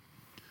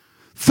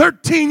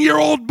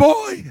 13-year-old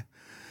boy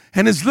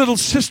and his little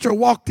sister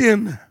walked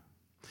in.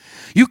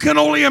 You can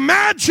only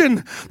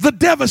imagine the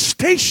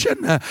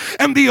devastation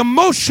and the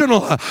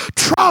emotional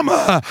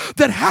trauma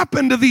that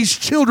happened to these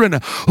children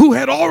who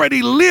had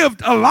already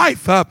lived a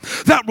life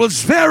that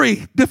was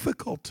very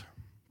difficult.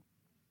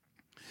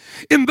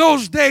 In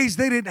those days,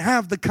 they didn't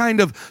have the kind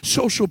of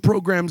social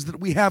programs that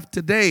we have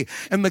today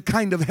and the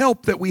kind of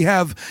help that we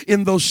have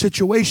in those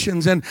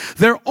situations. And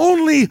their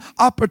only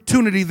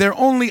opportunity, their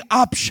only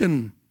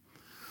option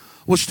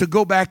was to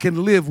go back and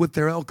live with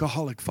their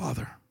alcoholic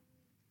father.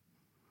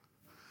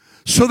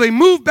 So they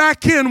move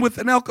back in with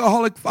an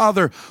alcoholic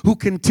father who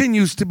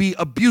continues to be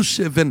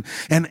abusive and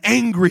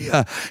angry,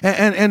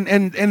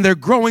 and they're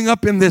growing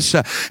up in this.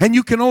 And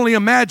you can only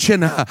imagine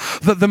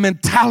the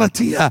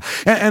mentality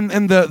and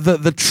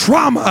the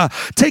trauma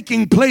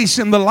taking place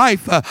in the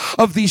life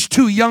of these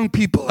two young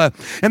people.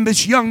 And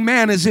this young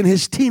man is in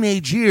his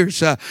teenage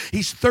years.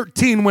 He's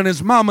 13 when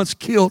his mama's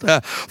killed,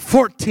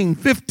 14,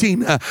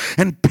 15,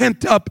 and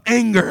pent up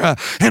anger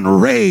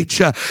and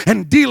rage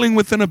and dealing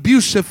with an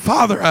abusive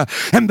father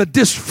and the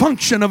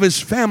dysfunction of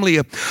his family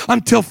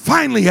until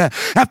finally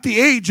at the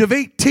age of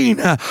 18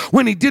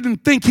 when he didn't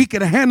think he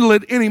could handle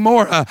it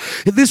anymore.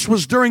 This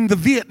was during the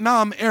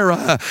Vietnam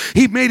era.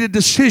 He made a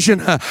decision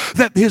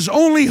that his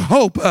only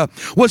hope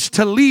was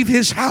to leave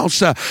his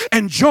house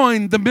and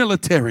join the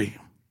military.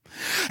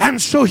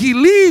 And so he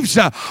leaves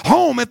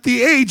home at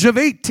the age of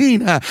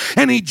 18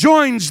 and he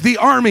joins the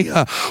army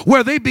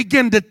where they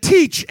begin to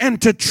teach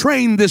and to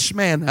train this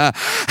man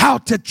how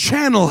to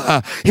channel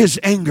his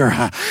anger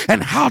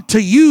and how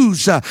to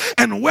use and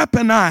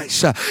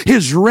weaponize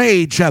his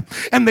rage.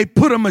 And they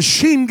put a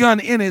machine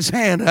gun in his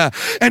hand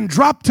and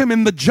dropped him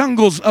in the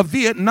jungles of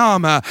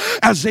Vietnam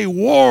as a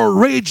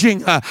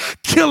war-raging,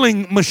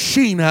 killing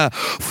machine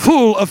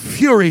full of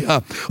fury,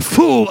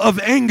 full of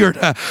anger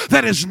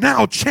that is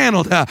now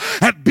channeled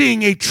at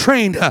being a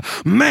trained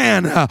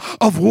man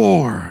of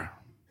war.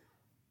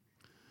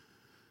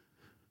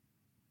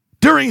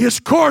 During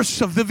his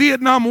course of the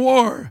Vietnam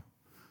War,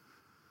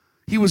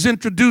 he was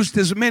introduced,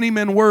 as many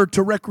men were,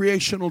 to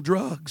recreational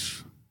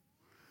drugs.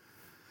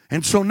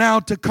 And so now,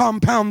 to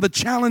compound the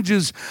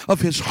challenges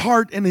of his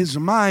heart and his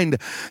mind,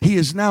 he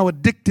is now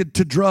addicted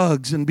to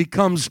drugs and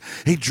becomes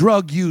a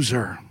drug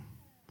user.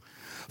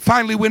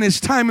 Finally, when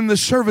his time in the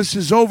service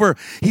is over,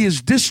 he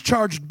is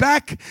discharged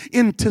back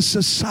into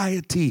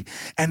society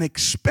and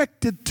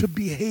expected to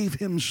behave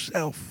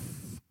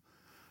himself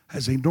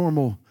as a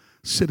normal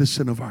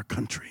citizen of our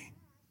country.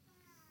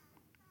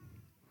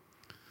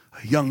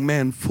 A young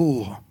man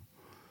full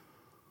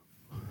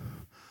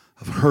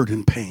of hurt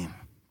and pain.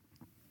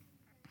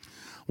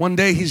 One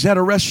day he's at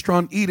a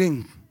restaurant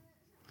eating,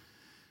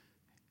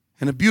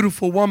 and a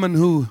beautiful woman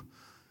who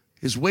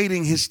is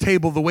waiting his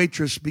table, the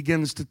waitress,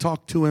 begins to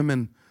talk to him,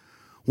 and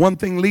one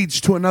thing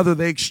leads to another.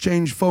 They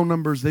exchange phone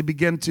numbers. They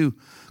begin to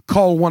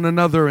call one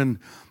another and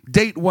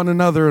date one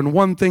another. And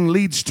one thing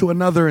leads to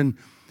another. And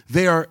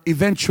they are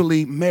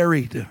eventually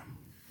married.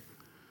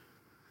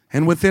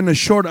 And within a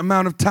short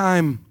amount of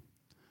time,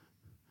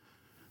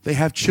 they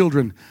have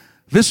children.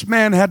 This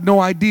man had no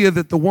idea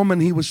that the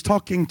woman he was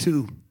talking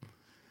to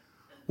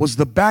was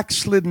the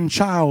backslidden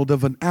child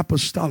of an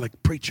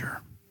apostolic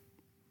preacher.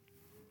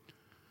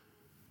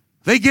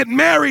 They get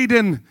married,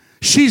 and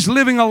she's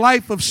living a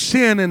life of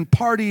sin and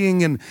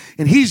partying,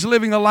 and he's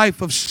living a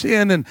life of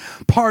sin and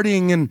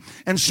partying,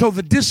 and so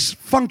the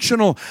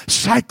dysfunctional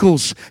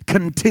cycles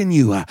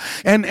continue.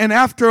 And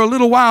after a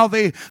little while,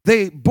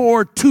 they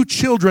bore two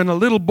children, a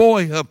little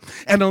boy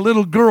and a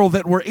little girl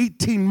that were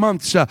 18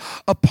 months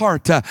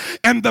apart.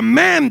 And the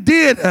man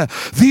did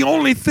the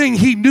only thing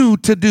he knew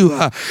to do.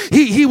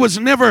 He was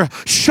never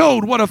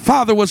showed what a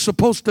father was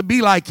supposed to be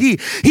like. He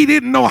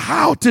didn't know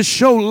how to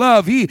show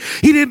love. He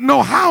didn't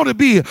know how to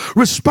be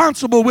responsible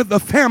with the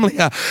family,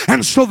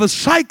 and so the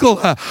cycle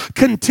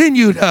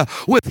continued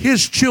with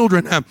his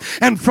children,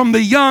 and from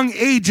the young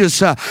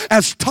ages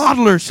as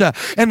toddlers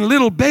and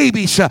little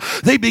babies,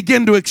 they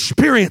begin to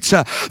experience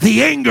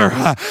the anger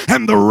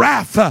and the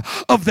wrath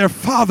of their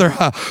father,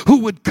 who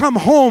would come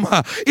home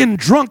in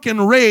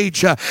drunken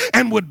rage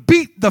and would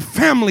beat the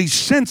family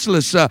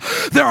senseless.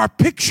 There are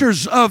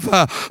pictures of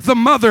the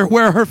mother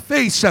where her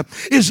face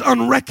is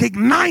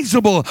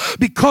unrecognizable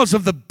because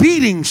of the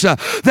beatings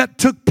that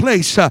took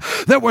place.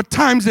 There were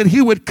times that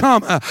he would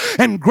come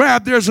and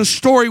grab. There's a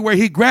story where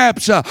he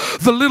grabs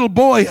the little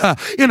boy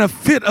in a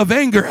fit of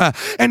anger,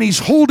 and he's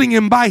holding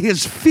him by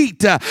his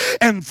feet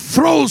and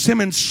throws him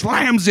and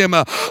slams him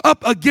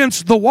up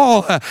against the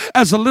wall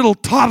as a little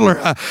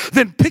toddler,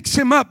 then picks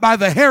him up by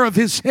the hair of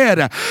his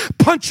head,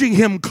 punching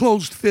him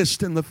closed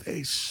fist in the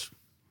face.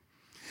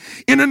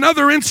 In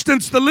another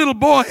instance, the little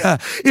boy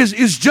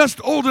is just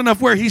old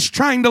enough where he's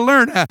trying to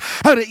learn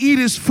how to eat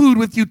his food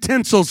with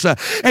utensils,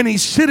 and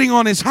he's sitting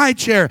on his high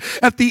chair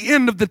at the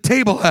end of the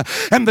table,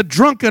 and the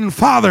drunken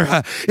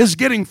father is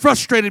getting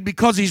frustrated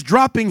because he's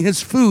dropping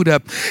his food,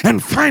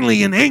 and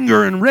finally, in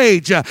anger and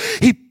rage,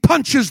 he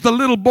punches the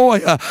little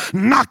boy,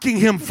 knocking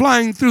him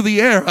flying through the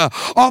air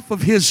off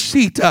of his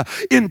seat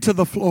into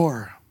the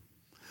floor.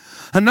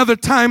 Another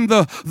time,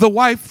 the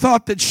wife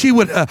thought that she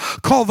would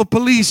call the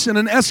police in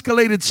an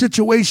escalated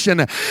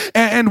situation.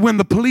 And when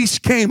the police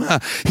came,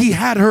 he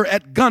had her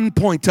at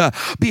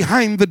gunpoint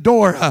behind the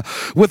door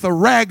with a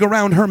rag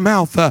around her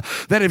mouth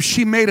that if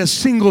she made a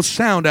single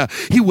sound,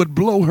 he would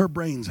blow her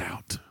brains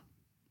out.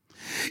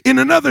 In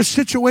another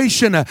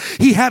situation,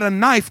 he had a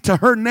knife to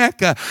her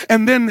neck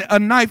and then a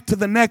knife to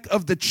the neck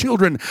of the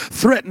children,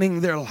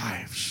 threatening their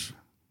lives.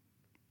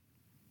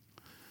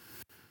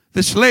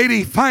 This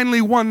lady,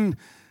 finally one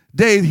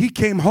day, he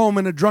came home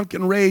in a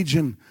drunken rage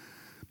and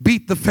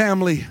beat the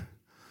family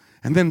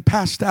and then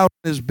passed out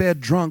in his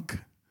bed drunk.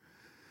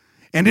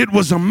 And it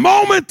was a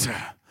moment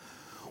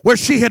where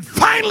she had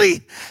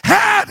finally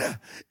had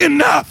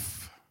enough.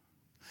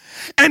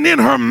 And in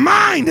her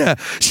mind,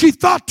 she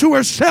thought to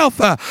herself,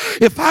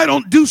 if I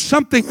don't do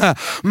something,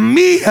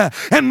 me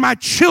and my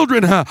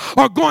children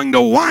are going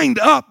to wind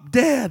up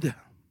dead.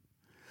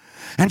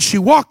 And she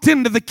walked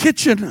into the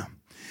kitchen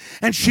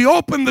and she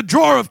opened the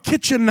drawer of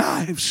kitchen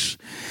knives.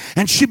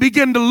 And she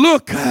began to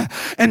look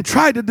and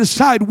try to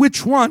decide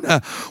which one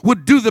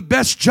would do the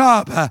best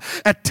job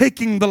at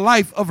taking the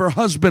life of her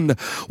husband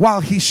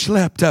while he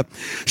slept.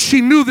 She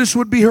knew this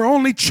would be her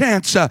only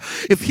chance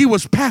if he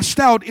was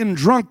passed out in a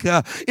drunk,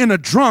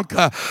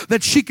 that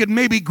she could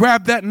maybe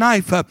grab that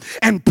knife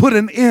and put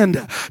an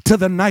end to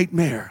the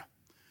nightmare.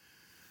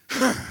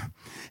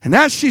 And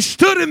as she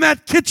stood in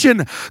that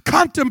kitchen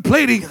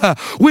contemplating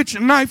which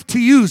knife to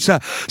use,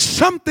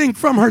 something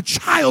from her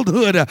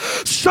childhood,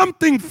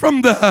 something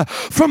from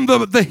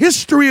the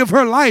history of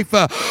her life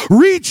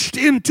reached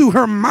into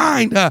her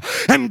mind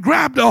and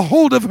grabbed a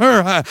hold of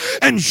her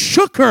and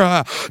shook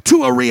her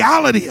to a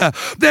reality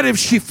that if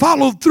she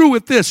followed through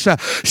with this,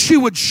 she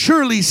would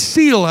surely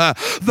seal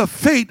the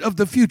fate of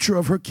the future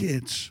of her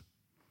kids.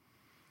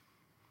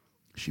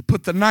 She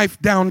put the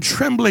knife down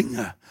trembling,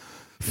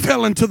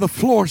 fell into the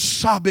floor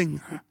sobbing,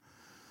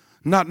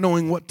 not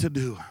knowing what to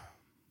do.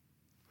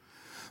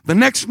 The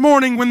next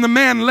morning when the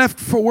man left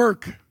for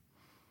work,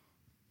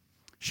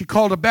 she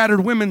called a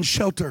battered women's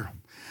shelter.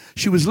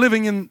 She was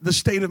living in the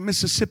state of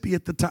Mississippi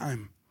at the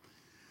time.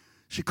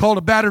 She called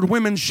a battered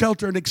women's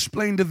shelter and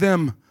explained to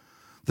them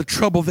the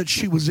trouble that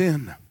she was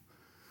in.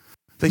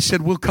 They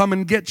said, we'll come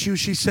and get you.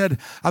 She said,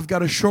 I've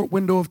got a short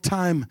window of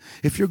time.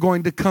 If you're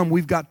going to come,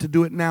 we've got to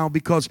do it now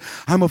because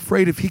I'm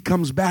afraid if he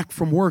comes back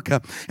from work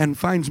and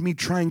finds me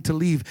trying to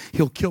leave,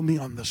 he'll kill me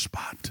on the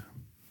spot.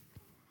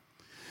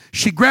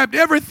 She grabbed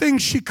everything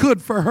she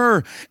could for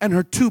her and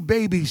her two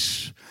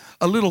babies,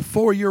 a little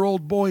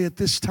 4-year-old boy at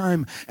this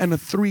time and a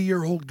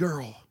 3-year-old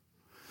girl.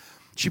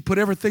 She put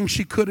everything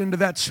she could into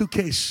that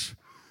suitcase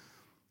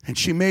and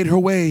she made her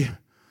way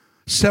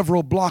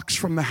several blocks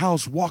from the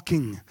house,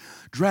 walking,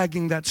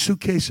 dragging that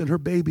suitcase and her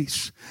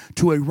babies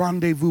to a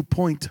rendezvous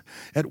point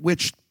at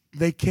which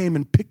they came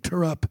and picked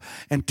her up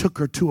and took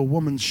her to a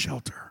woman's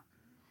shelter.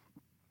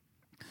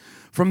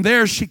 From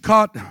there, she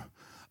caught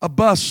a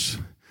bus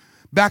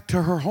back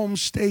to her home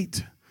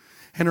state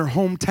and her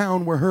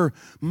hometown where her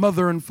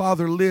mother and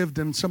father lived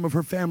and some of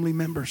her family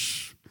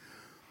members.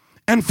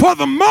 And for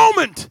the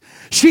moment,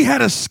 she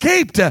had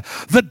escaped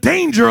the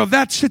danger of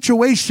that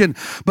situation,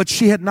 but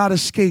she had not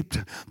escaped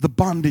the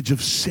bondage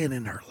of sin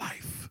in her life.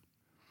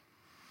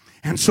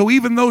 And so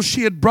even though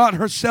she had brought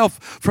herself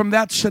from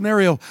that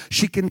scenario,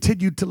 she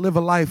continued to live a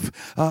life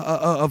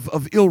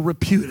of ill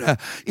repute,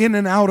 in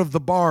and out of the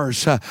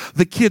bars.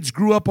 The kids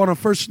grew up on a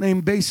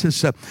first-name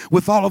basis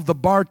with all of the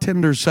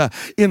bartenders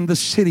in the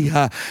city.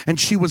 And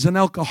she was an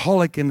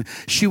alcoholic, and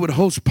she would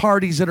host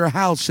parties at her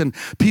house, and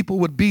people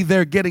would be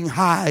there getting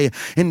high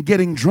and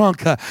getting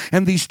drunk.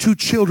 And these two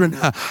children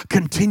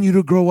continue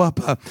to grow up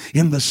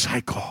in the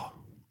cycle.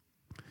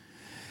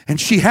 And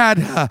she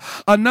had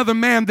another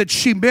man that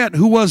she met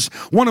who was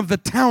one of the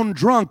town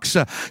drunks.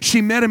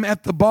 She met him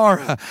at the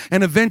bar,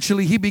 and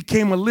eventually he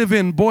became a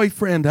live-in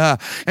boyfriend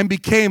and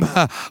became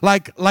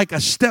like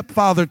a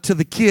stepfather to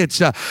the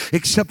kids,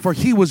 except for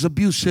he was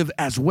abusive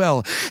as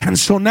well. And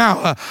so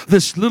now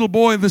this little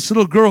boy and this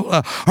little girl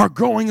are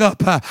growing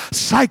up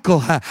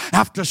cycle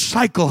after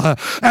cycle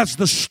as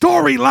the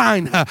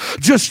storyline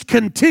just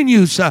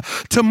continues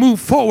to move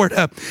forward.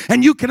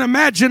 And you can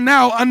imagine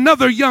now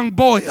another young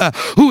boy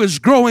who is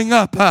growing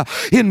up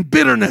in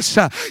bitterness,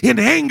 in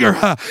anger,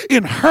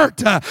 in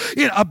hurt,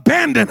 in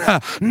abandon,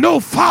 no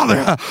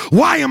father.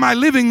 Why am I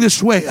living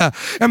this way?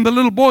 And the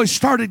little boy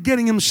started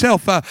getting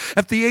himself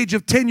at the age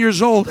of 10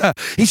 years old.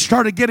 He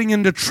started getting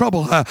into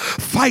trouble,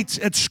 fights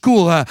at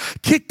school,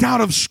 kicked out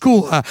of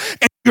school,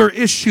 anger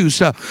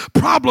issues,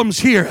 problems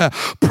here,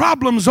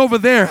 problems over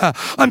there,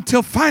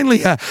 until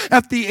finally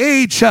at the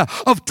age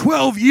of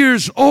 12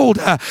 years old,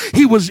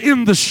 he was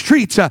in the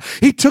streets.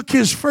 He took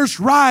his first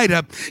ride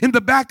in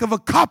the back of a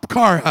cop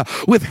car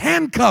with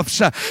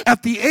handcuffs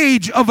at the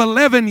age of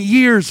 11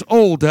 years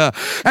old.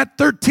 At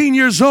 13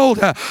 years old,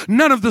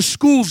 none of the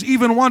schools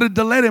even wanted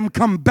to let him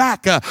come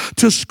back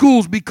to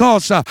schools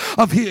because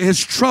of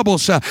his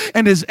troubles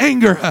and his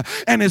anger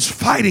and his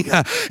fighting.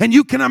 And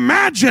you can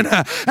imagine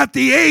at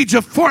the age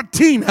of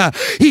 14,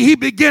 he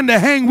began to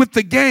hang with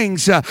the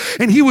gangs,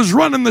 and he was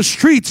running the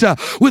streets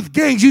with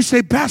gangs. You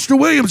say, Pastor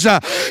Williams,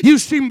 you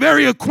seem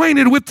very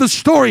acquainted with the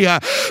story.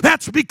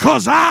 That's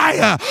because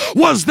I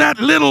was that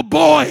little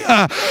boy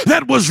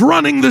that was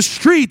running the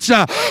streets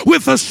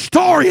with a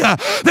story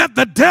that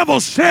the devil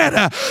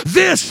said,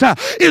 this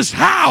is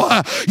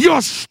how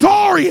your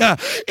story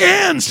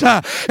ends.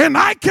 And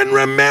I can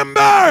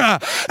remember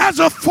as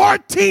a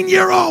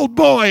 14-year-old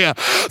boy,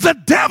 the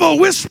devil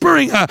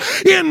whispering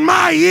in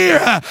my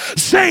ear,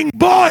 saying,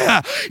 boy,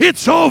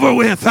 it's over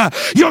with.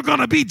 You're going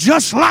to be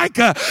just like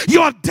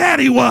your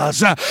daddy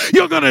was.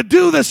 You're going to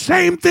do the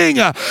same thing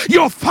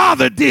your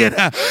father did.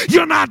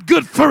 You're not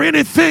good for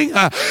anything.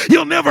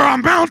 You'll never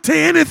amount to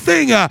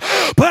anything.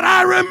 But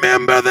I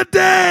remember the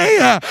day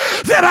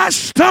that I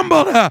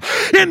stumbled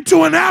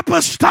into an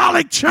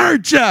apostolic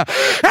church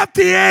at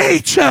the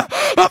age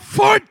of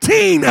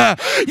 14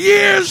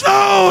 years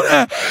old,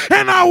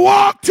 and I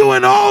walked to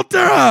an altar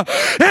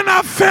and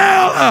I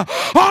fell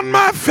on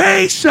my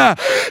face. And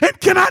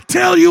can I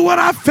tell you what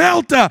I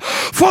felt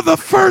for the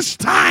first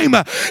time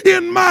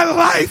in my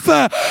life?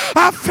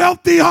 I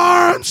felt the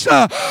arms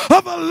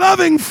of a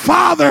loving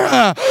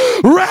father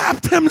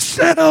wrap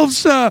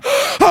themselves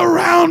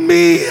around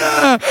me,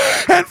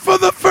 and for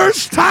the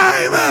first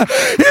time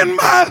in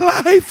my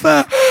life,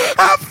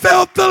 I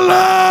felt the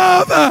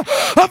love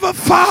of a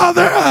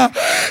father,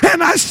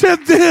 and I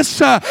said,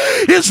 this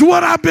is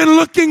what I've been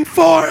looking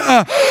for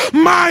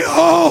my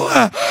whole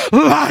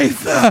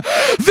life.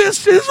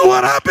 This is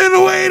what I've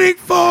been waiting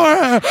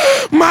for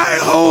my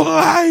whole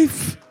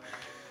life.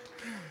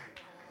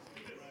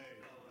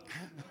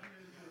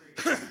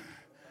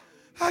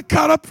 I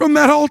got up from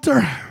that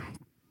altar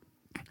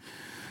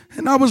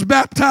and I was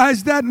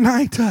baptized that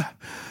night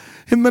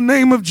in the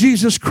name of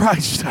Jesus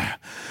Christ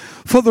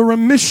for the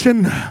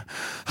remission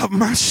of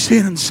my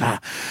sins.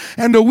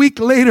 And a week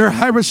later,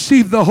 I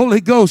received the Holy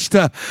Ghost,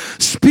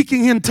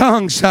 speaking in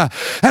tongues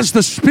as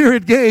the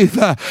Spirit gave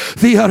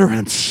the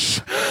utterance.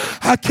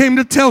 I came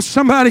to tell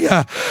somebody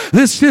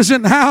this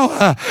isn't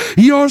how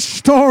your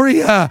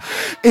story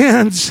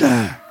ends.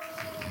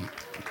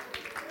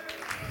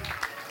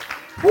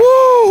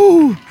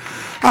 Woo!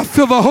 I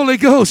feel the Holy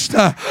Ghost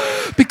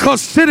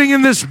because sitting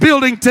in this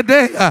building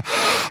today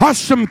are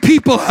some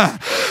people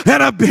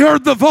that have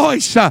heard the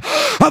voice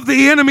of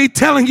the enemy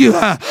telling you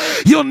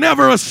you'll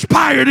never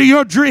aspire to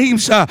your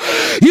dreams.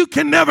 You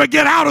can never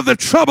get out of the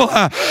trouble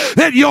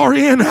that you're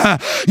in.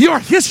 Your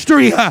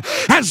history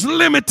has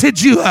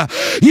limited you.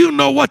 You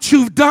know what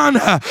you've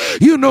done.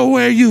 You know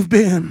where you've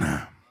been.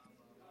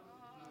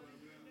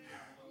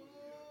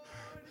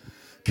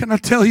 Can I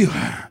tell you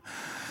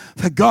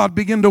that God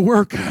began to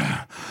work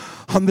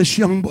on this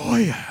young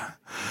boy?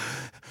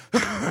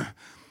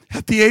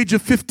 At the age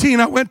of 15,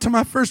 I went to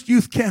my first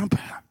youth camp.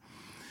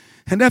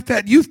 And at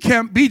that youth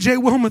camp, B.J.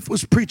 Wilmoth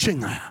was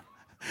preaching.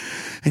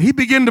 And he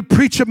began to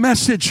preach a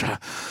message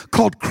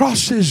called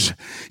Crosses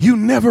You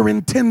Never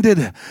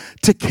Intended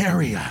to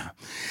Carry.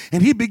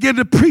 And he began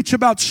to preach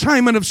about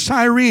Simon of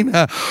Cyrene,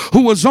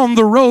 who was on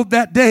the road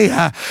that day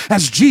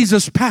as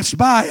Jesus passed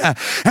by.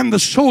 And the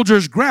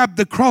soldiers grabbed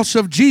the cross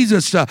of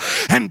Jesus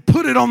and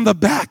put it on the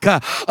back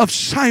of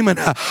Simon.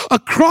 A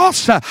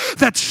cross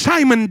that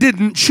Simon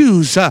didn't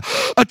choose.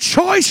 A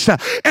choice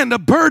and a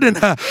burden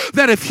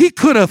that if he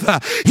could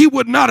have, he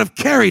would not have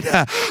carried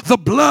the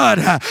blood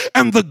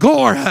and the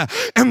gore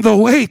and the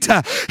weight.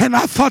 And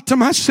I thought to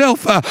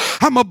myself,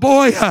 I'm a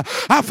boy.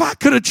 If I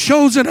could have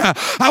chosen,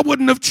 I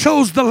wouldn't have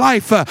chose the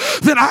life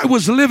that I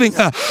was living.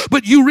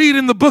 But you read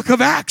in the book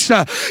of Acts,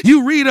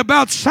 you read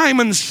about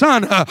Simon's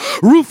son,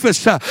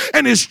 Rufus,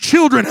 and his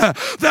children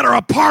that are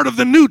a part of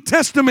the New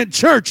Testament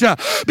church,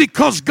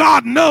 because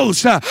God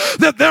knows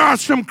that there are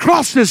some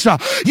crosses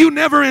you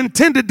never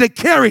intended to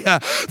carry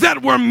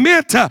that were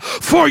meant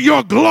for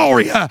your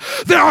glory.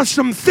 There are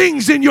some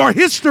things in your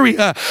history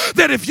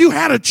that if you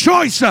had a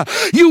choice,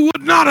 you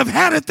would not have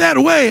had it that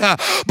way.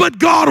 But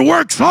God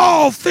works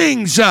all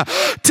things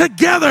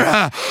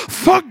together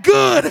for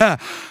good.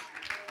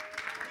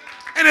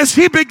 And as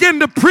he began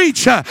to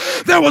preach,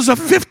 there was a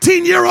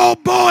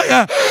 15-year-old boy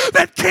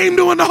that came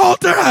to an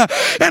altar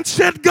and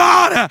said,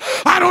 God,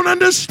 I don't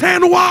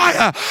understand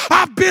why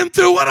I've been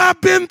through what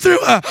I've been through,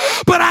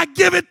 but I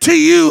give it to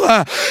you.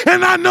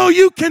 And I know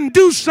you can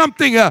do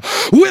something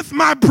with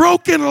my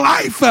broken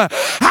life.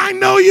 I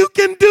know you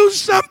can do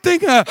something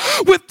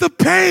with the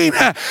pain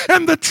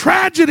and the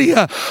tragedy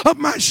of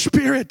my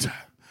spirit.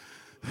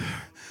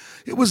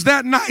 It was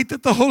that night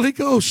that the Holy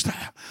Ghost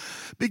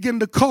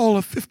began to call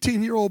a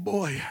 15-year-old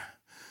boy.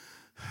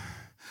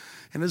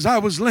 And as I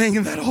was laying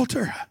in that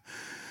altar,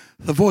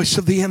 the voice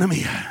of the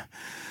enemy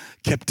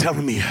kept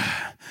telling me,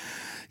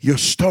 your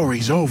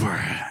story's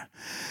over.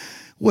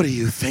 What are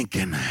you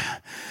thinking?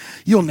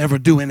 You'll never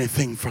do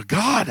anything for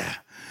God.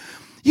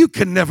 You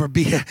can never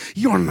be,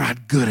 you're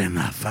not good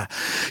enough.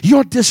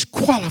 You're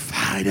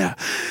disqualified.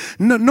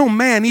 No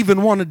man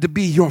even wanted to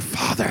be your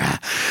father.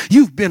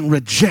 You've been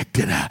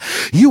rejected.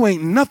 You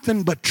ain't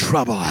nothing but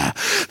trouble.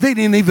 They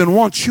didn't even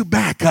want you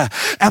back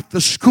at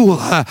the school.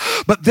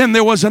 But then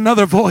there was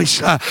another voice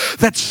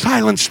that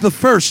silenced the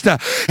first,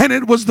 and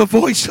it was the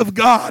voice of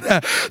God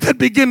that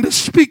began to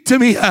speak to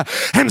me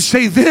and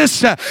say,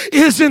 this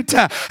isn't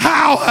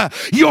how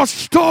your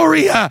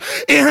story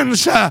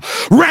ends,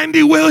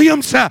 Randy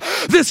Williams.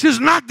 This is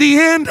not the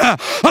end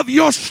of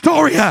your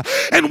story.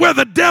 And where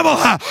the devil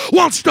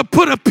wants to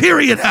put a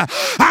period,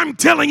 I'm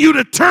telling you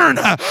to turn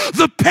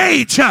the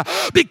page,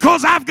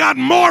 because I've got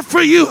more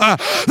for you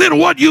than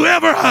what you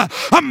ever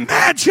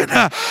imagined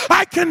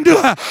I can do.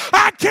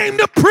 I came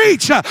to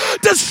preach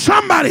to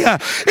somebody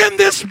in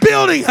this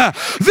building.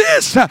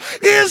 This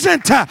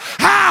isn't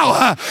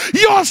how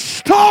your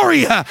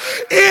story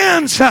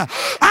ends.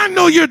 I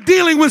know you're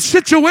dealing with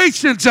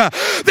situations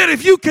that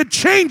if you could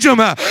change them,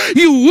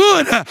 you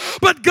would.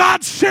 But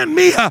God sent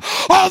me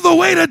all the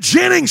way to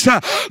Jennings,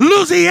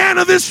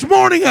 Louisiana this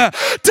morning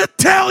to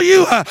tell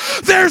you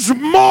there's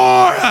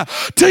more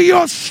to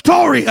your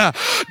story.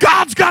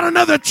 God's got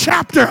another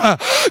chapter.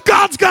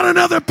 God's got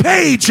another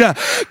page.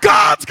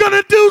 God's going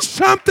to do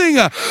something.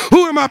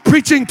 Who am I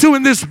preaching to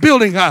in this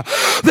building?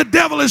 The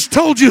devil has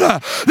told you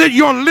that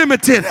you're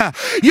limited.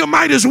 You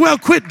might as well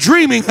quit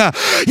dreaming.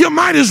 You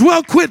might as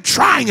well quit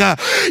trying.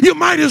 You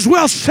might as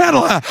well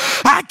settle.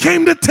 I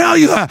came to tell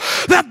you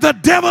that the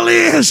devil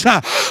is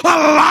a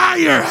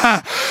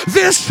liar.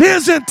 This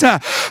isn't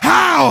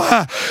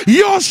how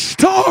your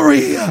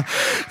story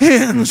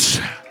ends.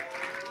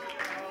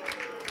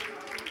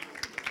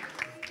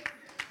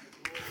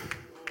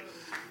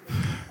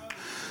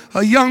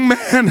 A young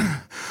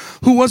man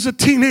who was a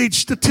teenage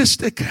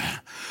statistic,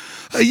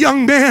 a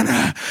young man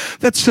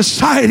that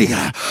society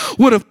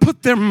would have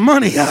put their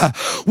money,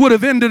 would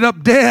have ended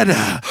up dead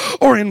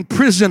or in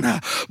prison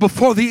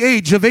before the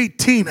age of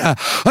 18.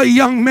 A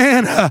young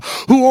man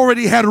who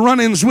already had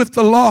run-ins with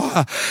the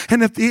law.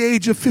 And at the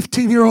age of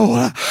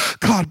 15-year-old,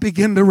 God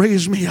began to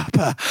raise me up.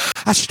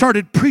 I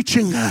started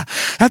preaching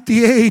at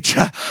the age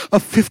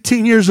of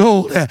 15 years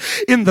old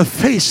in the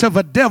face of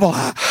a devil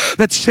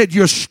that said,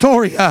 your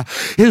story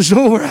is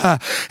over.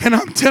 And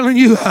I'm telling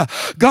you,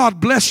 God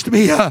blessed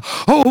me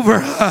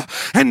over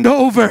and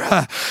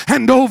over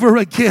and over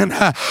again.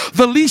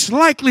 The least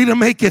likely to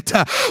make it,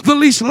 the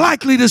least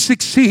likely to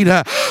succeed,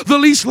 the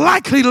least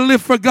likely to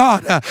live for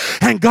God.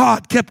 And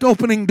God kept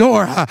opening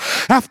door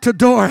after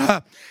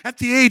door. At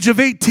the age of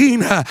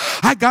 18,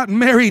 I got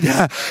married,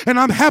 and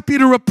I'm happy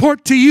to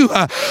report to you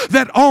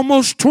that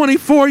almost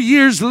 24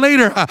 years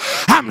later,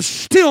 I'm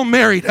still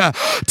married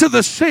to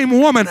the same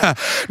woman.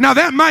 Now,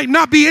 that might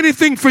not be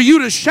anything for you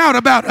to shout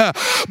about,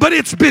 but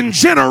it's been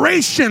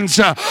generations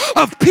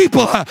of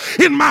people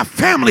in my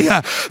family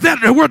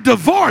that were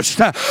divorced,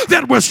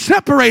 that were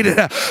separated,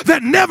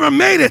 that never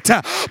made it.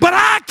 But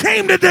I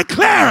came to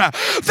declare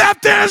that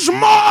there's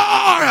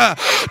more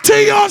to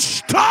your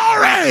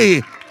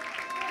story.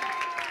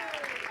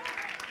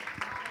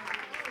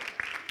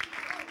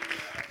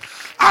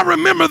 I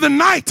remember the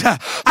night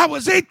I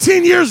was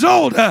 18 years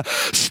old,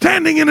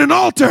 standing in an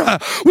altar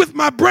with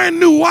my brand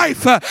new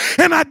wife,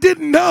 and I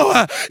didn't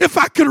know if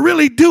I could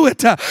really do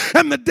it.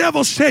 And the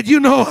devil said, you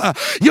know,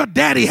 your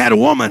daddy had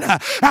woman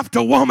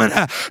after woman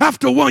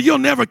after woman. You'll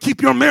never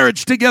keep your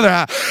marriage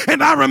together.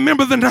 And I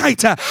remember the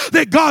night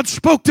that God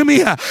spoke to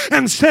me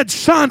and said,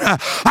 son,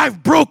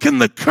 I've broken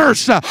the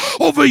curse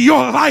over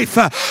your life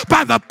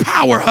by the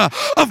power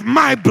of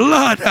my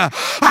blood.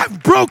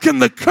 I've broken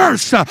the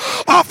curse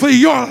off of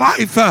your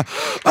life.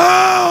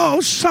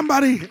 Oh,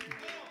 somebody.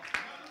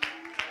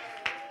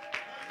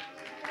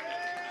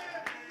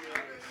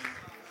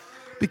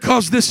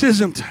 Because this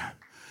isn't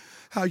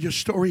how your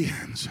story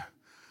ends.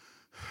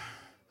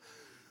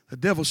 The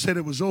devil said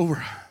it was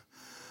over,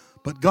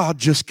 but God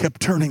just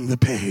kept turning the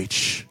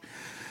page.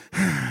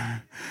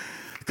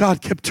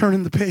 God kept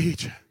turning the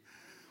page.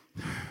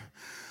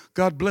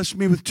 God blessed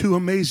me with two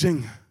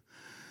amazing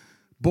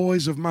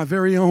boys of my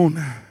very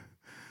own.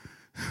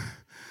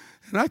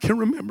 And I can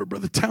remember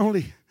Brother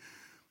Townley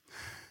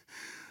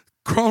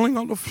crawling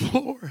on the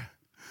floor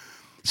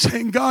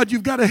saying, God,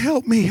 you've got to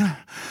help me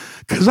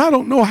because I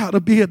don't know how to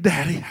be a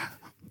daddy.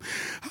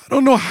 I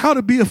don't know how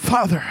to be a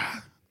father.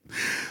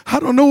 I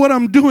don't know what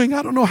I'm doing.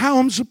 I don't know how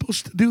I'm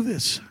supposed to do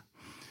this.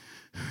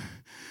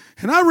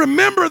 And I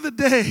remember the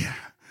day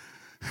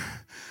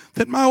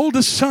that my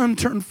oldest son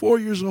turned 4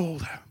 years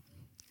old.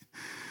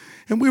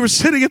 And we were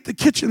sitting at the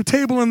kitchen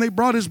table and they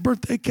brought his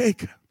birthday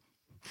cake.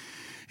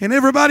 And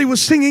everybody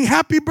was singing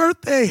happy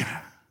birthday.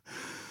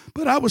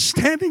 But I was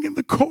standing in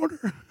the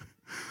corner,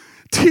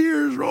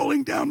 tears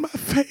rolling down my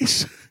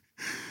face.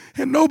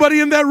 And nobody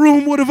in that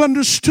room would have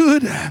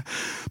understood.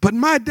 But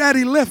my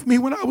daddy left me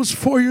when I was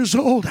 4 years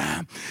old.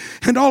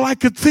 And all I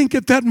could think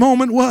at that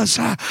moment was,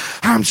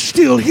 I'm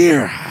still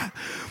here.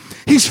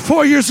 He's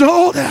 4 years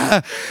old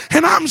and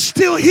I'm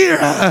still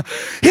here.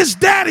 His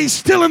daddy's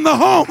still in the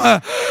home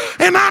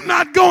and I'm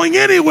not going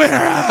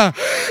anywhere.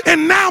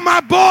 And now my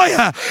boy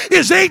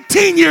is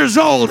 18 years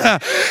old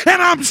and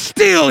I'm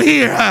still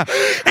here.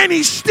 And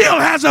he still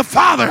has a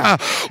father.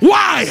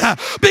 Why?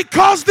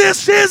 Because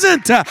this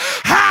isn't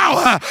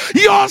how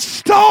your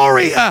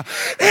story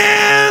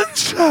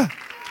ends.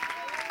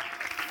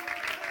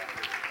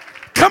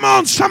 Come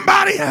on,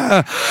 somebody.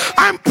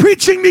 I'm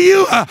preaching to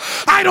you.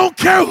 I don't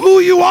care who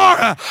you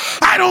are.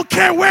 I don't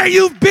care where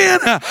you've been.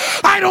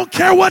 I don't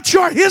care what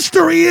your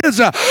history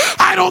is.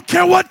 I don't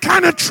care what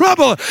kind of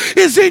trouble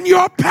is in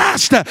your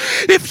past.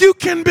 If you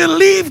can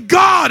believe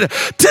God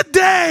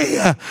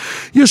today,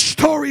 your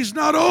story's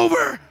not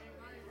over.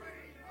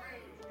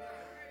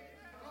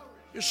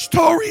 Your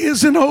story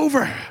isn't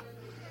over.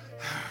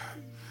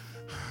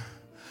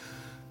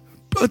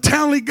 But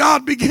Townley,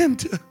 God began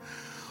to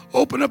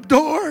open up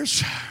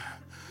doors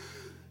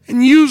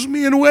and use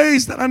me in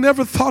ways that I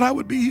never thought I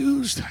would be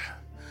used.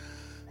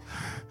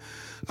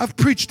 I've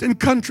preached in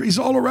countries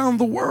all around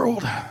the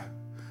world.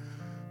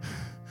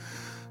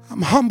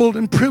 I'm humbled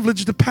and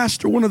privileged to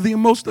pastor one of the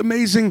most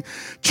amazing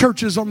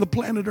churches on the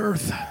planet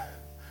Earth.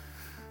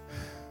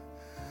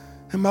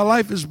 And my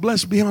life is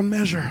blessed beyond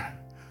measure.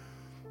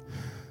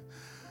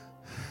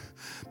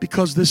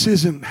 Because this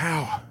isn't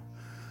how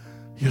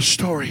your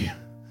story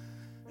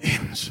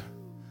ends.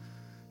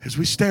 As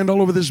we stand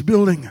all over this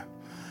building,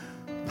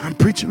 I'm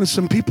preaching to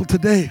some people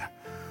today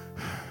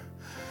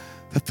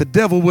that the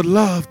devil would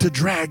love to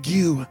drag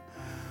you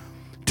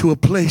to a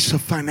place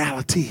of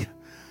finality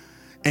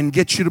and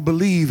get you to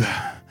believe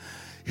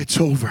it's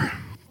over.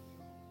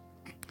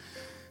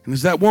 And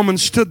as that woman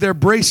stood there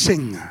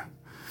bracing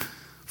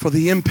for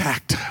the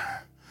impact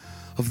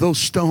of those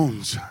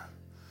stones,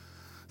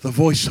 the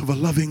voice of a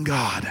loving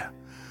God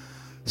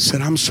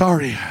said, I'm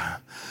sorry,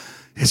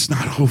 it's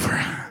not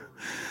over.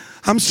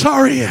 I'm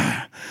sorry,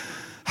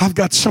 I've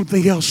got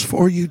something else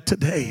for you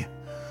today.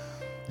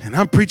 And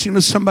I'm preaching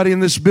to somebody in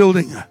this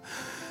building.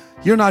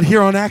 You're not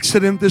here on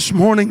accident this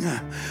morning.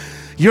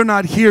 You're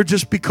not here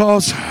just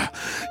because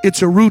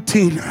it's a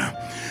routine.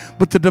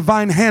 But the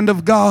divine hand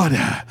of God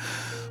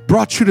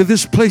brought you to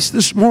this place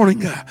this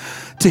morning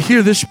to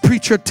hear this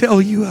preacher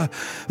tell you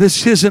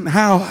this isn't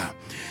how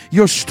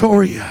your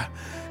story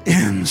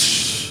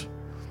ends.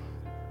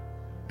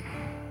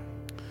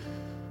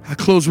 I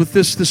close with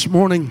this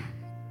morning.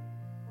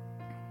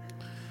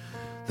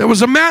 There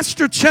was a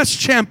master chess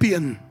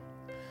champion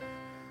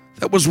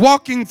that was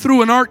walking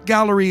through an art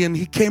gallery, and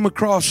he came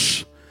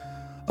across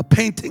a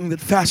painting that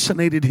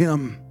fascinated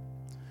him.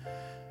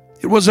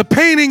 It was a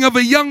painting of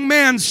a young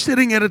man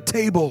sitting at a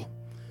table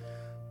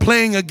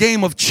playing a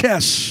game of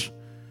chess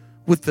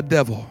with the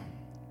devil.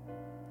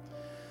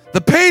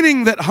 The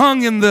painting that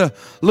hung in the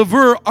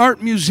Louvre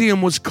Art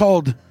Museum was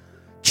called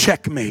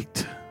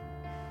Checkmate.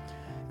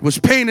 It was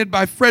painted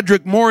by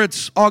Frederick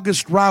Moritz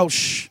August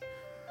Rausch,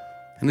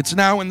 and it's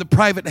now in the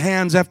private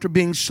hands after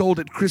being sold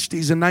at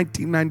Christie's in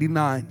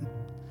 1999.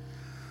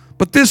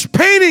 But this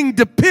painting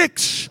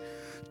depicts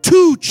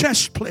two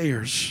chess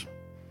players.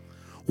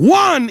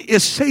 One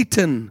is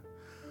Satan,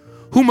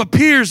 whom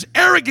appears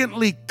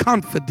arrogantly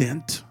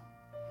confident,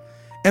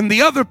 and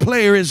the other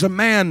player is a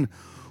man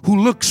who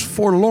looks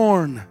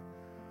forlorn.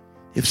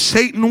 If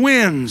Satan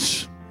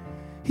wins,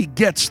 he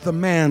gets the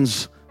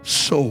man's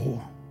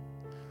soul.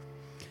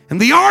 And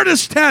the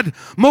artist had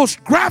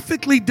most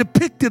graphically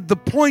depicted the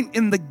point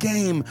in the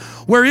game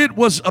where it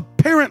was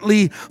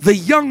apparently the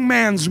young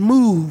man's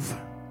move.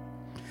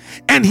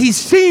 And he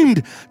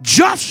seemed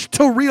just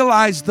to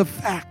realize the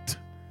fact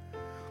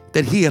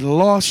that he had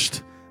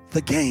lost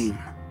the game.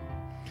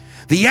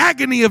 The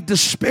agony of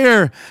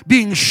despair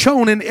being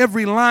shown in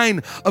every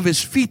line of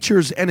his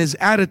features and his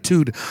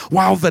attitude,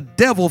 while the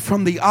devil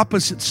from the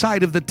opposite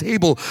side of the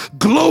table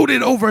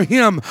gloated over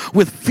him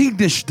with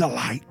fiendish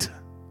delight.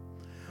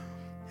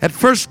 At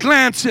first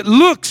glance, it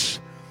looks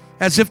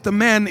as if the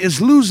man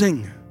is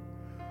losing.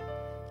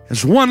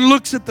 As one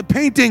looks at the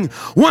painting,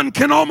 one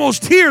can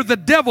almost hear the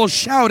devil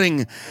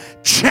shouting,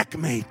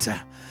 "Checkmate,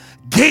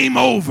 game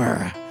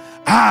over,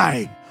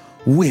 I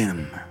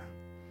win."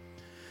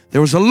 There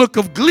was a look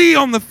of glee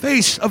on the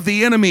face of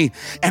the enemy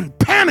and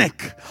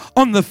panic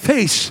on the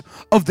face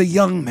of the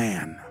young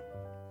man.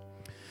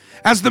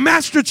 As the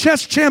master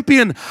chess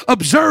champion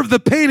observed the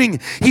painting,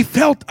 he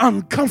felt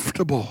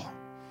uncomfortable.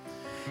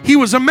 He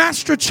was a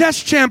master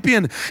chess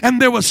champion, and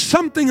there was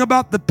something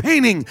about the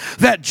painting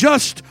that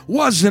just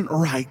wasn't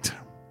right.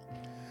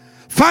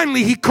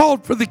 Finally, he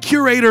called for the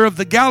curator of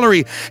the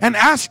gallery and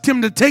asked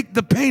him to take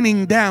the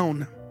painting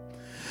down.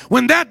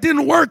 When that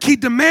didn't work, he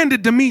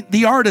demanded to meet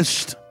the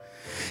artist.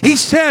 He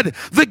said,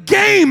 "The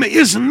game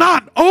is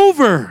not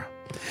over.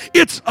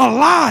 It's a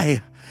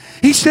lie."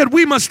 He said,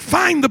 "We must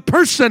find the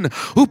person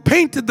who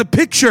painted the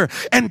picture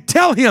and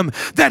tell him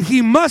that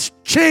he must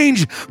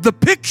change the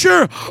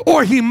picture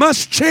or he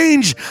must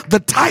change the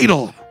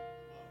title."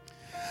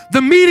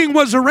 The meeting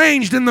was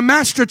arranged, and the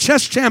master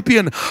chess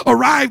champion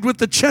arrived with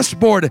the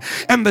chessboard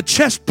and the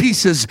chess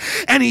pieces,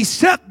 and he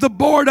set the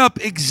board up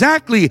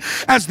exactly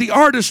as the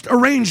artist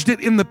arranged it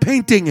in the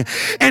painting.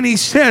 And he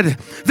said,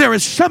 "There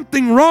is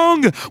something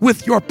wrong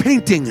with your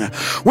painting."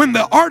 When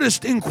the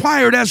artist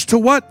inquired as to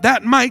what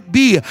that might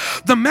be,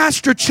 the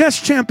master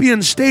chess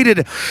champion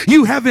stated,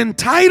 "You have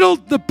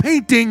entitled the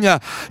painting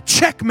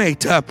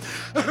Checkmate,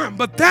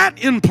 but that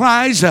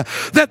implies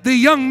that the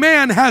young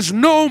man has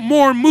no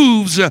more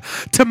moves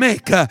to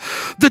make.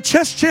 The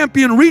chess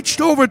champion reached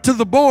over to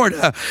the board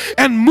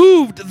and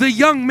moved the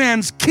young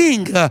man's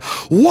king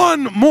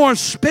one more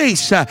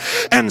space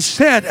and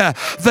said,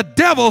 the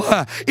devil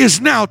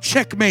is now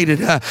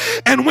checkmated.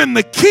 And when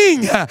the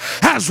king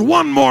has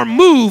one more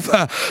move,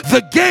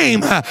 the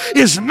game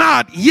is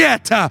not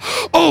yet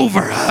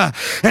over.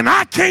 And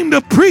I came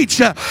to preach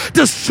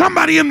to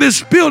somebody in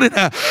this building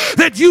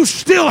that you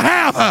still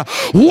have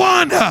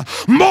one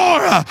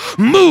more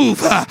move.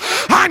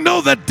 I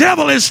know the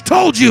devil has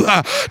told you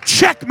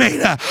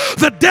checkmate.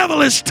 The devil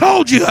has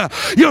told you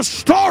your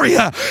story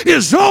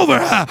is over.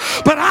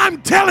 But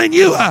I'm telling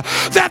you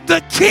that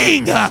the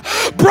king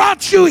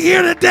brought you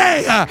here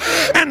today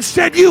and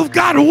said you've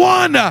got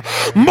one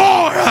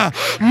more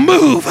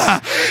move.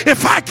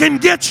 If I can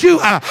get you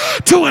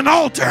to an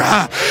altar,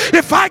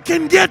 if I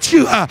can get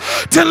you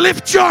to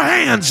lift your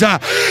hands,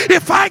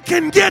 if I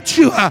can get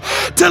you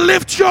to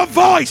lift your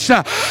voice,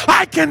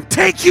 I can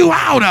take you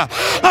out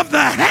of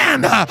the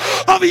hand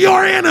of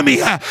your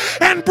enemy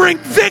and bring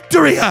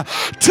victory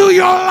to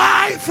your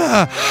life.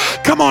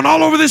 Come on,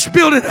 all over this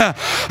building,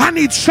 I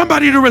need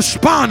somebody to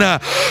respond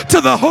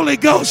to the Holy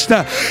Ghost.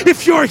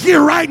 If you're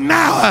here right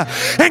now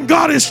and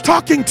God is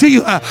talking to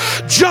you,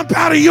 jump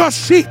out of your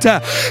seat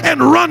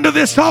and run to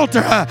this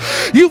altar.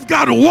 You've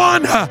got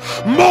one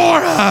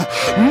more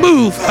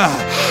move.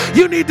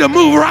 You need to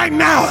move right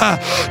now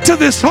to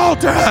this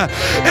altar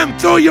and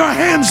throw your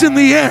hands in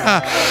the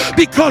air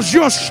because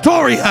your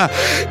story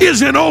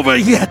isn't over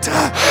yet.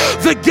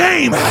 The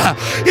game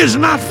is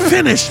not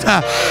finished.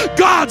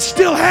 God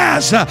still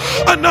has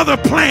another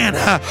plan.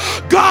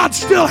 God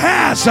still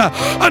has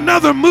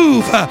another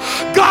move.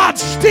 God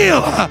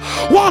still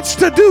wants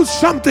to do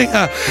something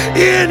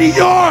in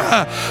your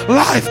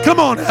life. Come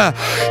on,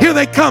 here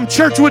they come.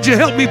 Church, would you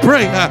help me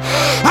pray?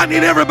 I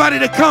need everybody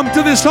to come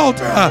to this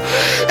altar.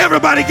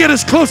 Everybody get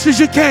as close as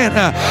you can.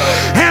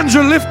 Hands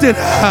are lifted.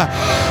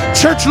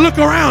 Church, look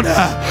around.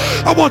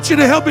 I want you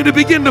to help me to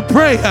begin to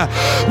pray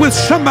with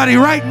somebody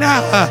right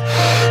now.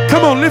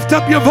 Come on, lift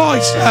up your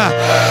voice.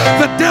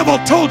 The devil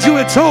told you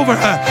it's over.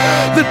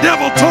 The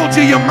devil told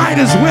you you might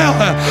as well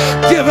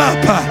give up.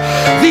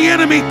 The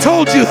enemy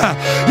told you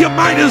you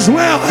might as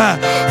well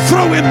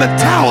throw in the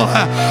towel.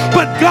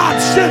 But God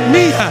sent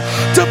me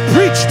to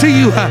preach to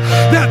you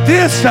that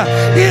this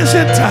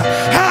isn't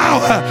how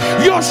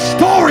your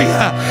story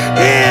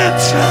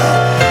ends.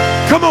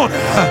 Come on.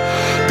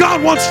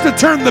 God wants to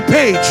turn the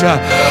page.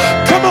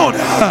 Come on.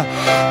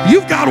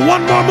 You've got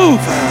one more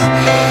move.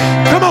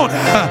 Come on.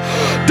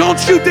 Don't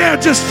you dare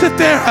just sit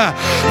there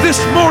this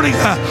morning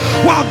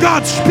while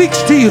God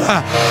speaks to you.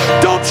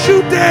 Don't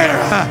you dare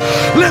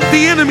let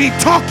the enemy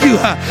talk you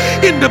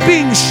into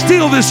being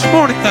still this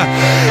morning.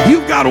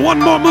 You've got one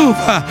more move.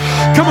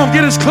 Come on,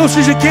 get as close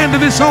as you can to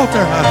this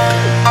altar.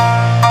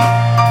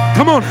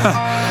 Come on.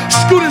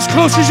 Scoot as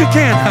close as you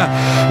can.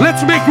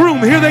 Let's make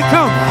room. Here they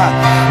come.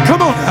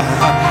 Come on.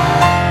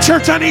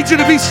 Church, I need you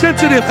to be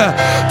sensitive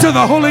to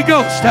the Holy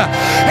Ghost.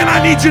 And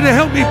I need you to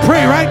help me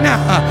pray right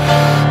now.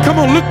 Come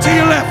on, look to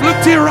your left, look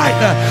to your right.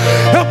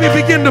 Help me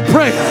begin to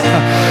pray.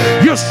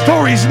 Your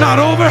story's not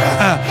over.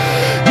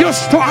 Your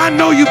story, I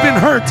know you've been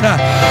hurt.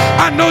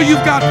 I know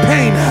you've got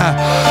pain.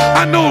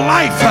 I know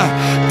life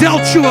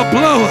dealt you a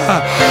blow.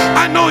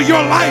 I know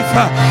your life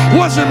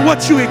wasn't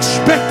what you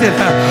expected.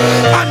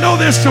 I know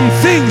there's some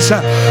things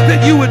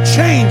that you would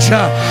change.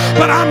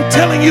 But I'm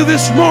telling you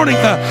this morning,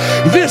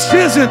 this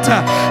isn't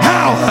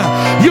how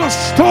your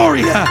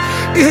story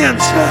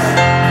ends.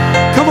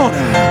 Come on.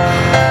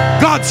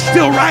 God's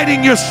still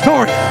writing your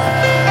story.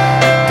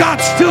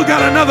 God's still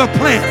got another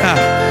plan.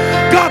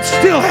 God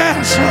still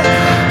has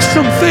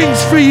some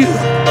things for you.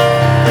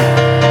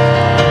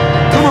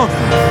 Come on.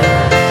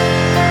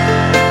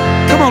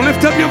 Come on,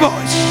 lift up your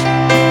voice.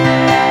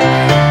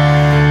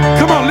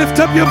 Come on, lift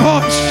up your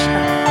voice.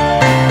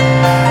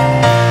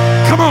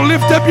 Come on,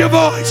 lift up your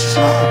voice.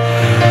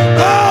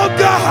 Oh,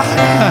 God,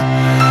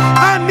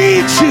 I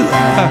need you.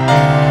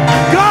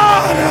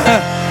 God,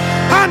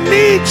 I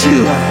need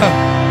you.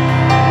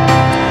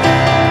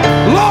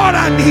 Lord,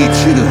 I need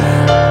you.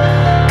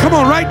 Come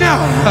on, right now.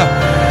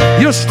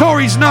 Your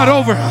story's not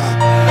over.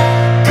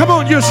 Come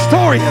on, your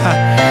story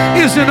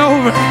isn't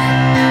over.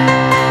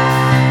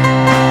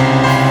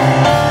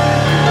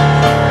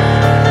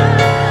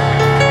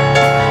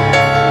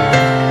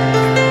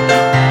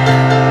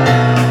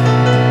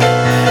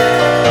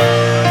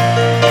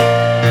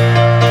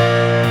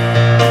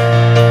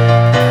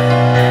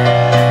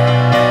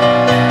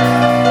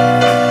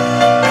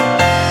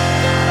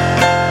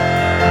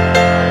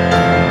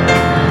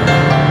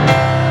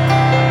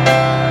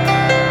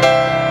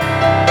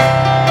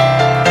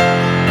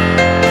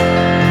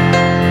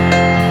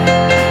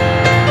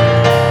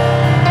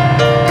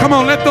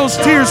 Those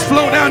tears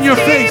flow down your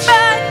face.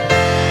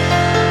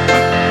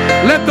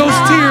 Let those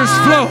tears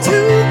flow.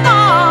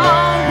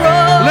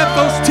 Let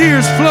those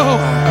tears flow.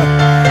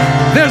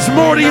 There's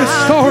more to your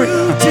story.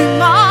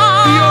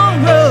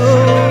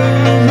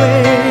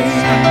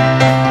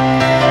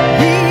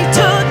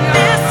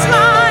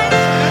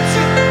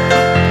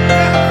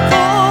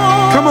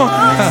 Come on.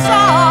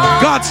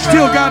 God's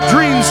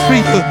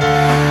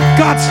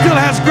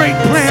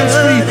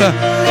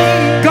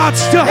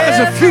still has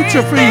a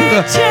future for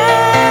you.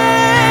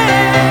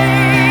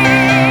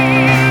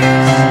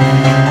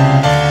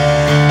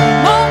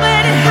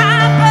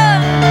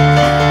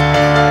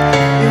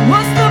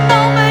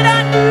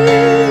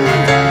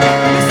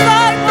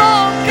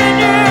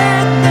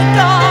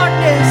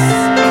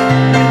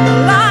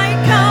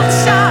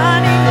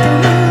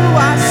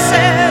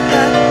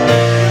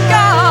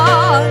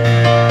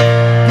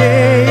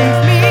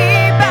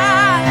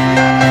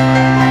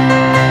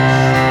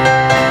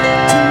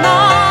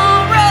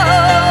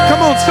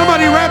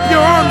 Somebody wrap your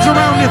arms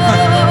around him.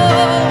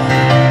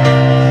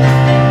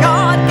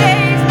 God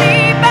gave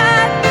me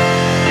back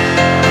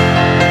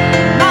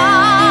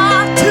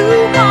my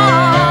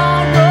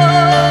tomorrow.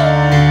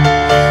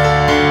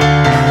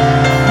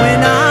 When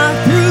I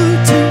threw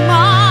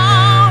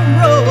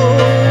tomorrow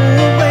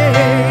away,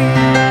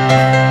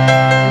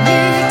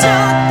 He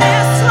took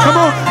this life. Come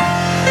on.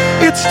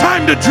 It's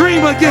time to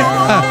dream again.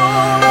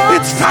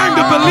 It's time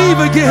to believe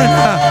again.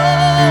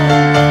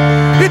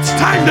 It's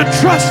time to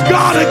trust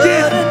God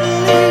again.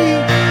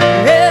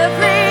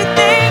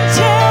 Everything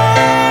changed.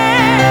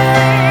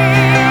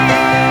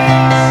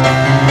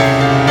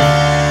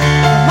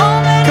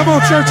 Come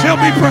on, church, help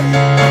me pray.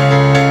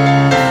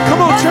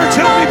 Come on, church,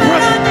 help me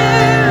pray.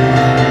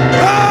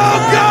 Oh,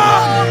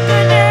 God.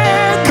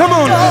 Come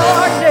on.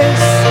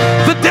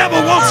 The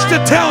devil wants to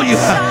tell you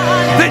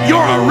that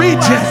you're a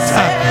reject.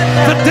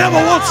 The devil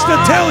wants to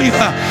tell you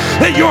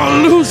that you're a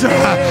loser.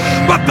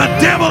 But the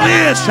devil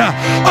is a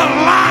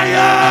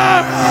liar.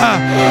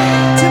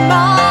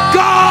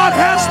 God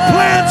has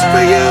plans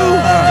for you.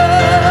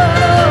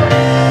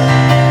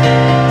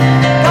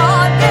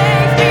 God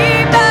gave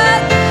me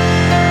back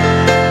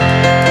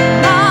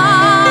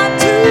my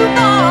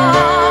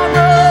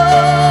tomorrow.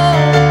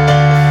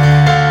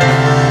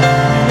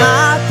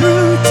 I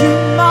threw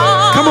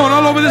tomorrow. Come on,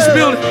 all over this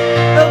building.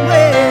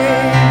 Away.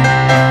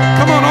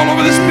 Come on, all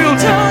over this building.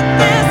 Took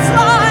this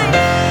life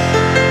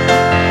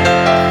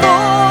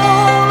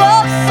full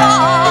of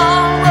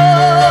sorrow.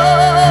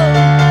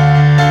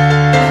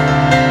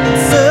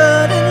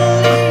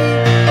 Suddenly,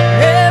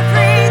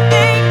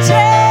 everything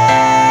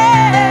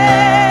changed.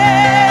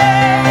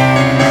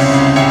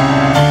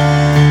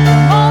 The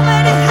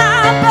moment it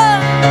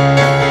happened,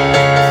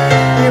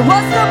 it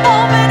was the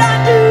moment I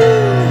knew.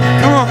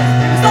 Come on.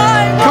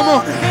 Come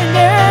on.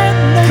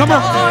 Come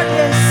on.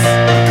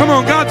 Come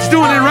on, God's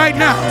doing it right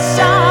now.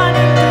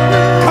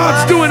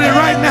 God's doing it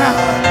right now.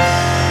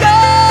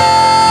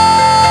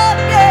 God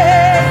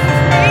gave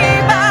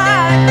me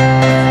back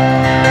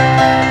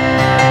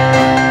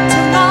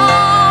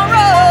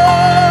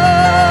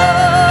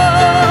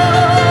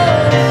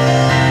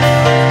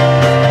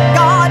tomorrow.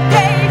 God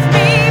gave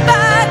me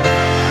back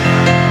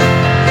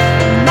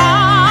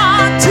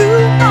my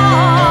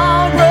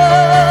tomorrow.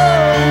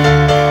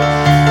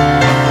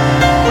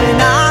 When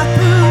I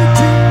threw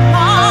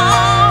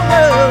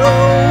tomorrow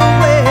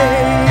away.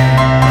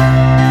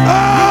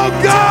 Oh,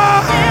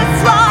 God.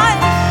 It's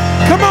life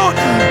Come on.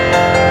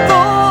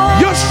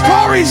 Your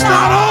story's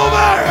not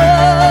over.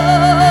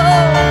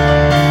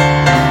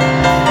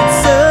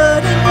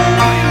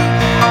 Suddenly,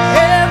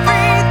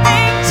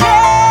 everything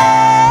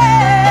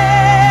changed.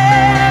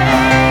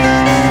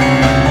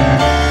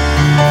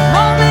 The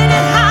moment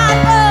it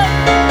happened,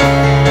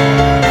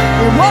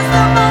 it was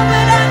the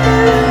moment I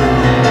knew.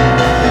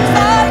 It's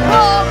like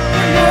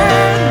walking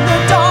in the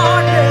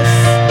darkness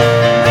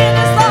when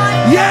it's like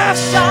Yes.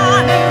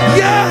 shining through.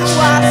 Yes.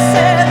 I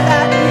said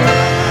that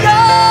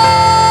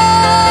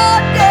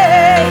God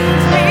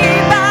gave me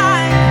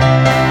back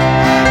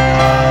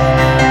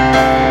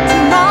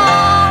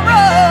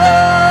tomorrow.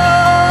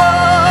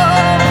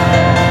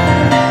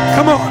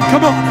 Come on,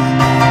 come on.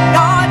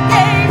 God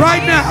gave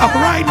Right me now, back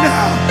right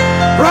now,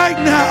 right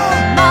now.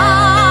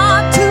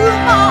 my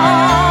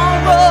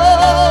tomorrow.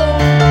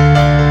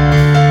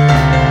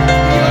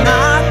 When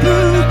I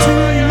threw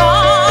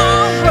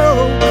tomorrow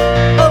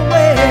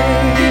away,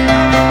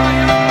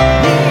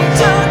 He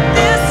took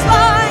this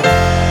life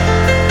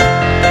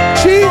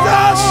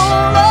Jesus.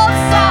 full of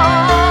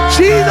sorrow.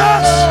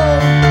 Jesus.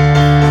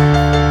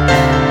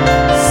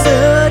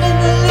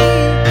 Suddenly,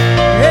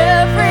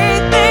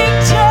 everything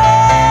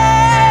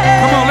changed.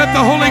 Come on, let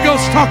the Holy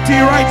Ghost talk to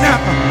you right now.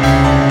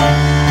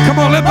 Come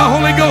on, let the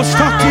Holy Ghost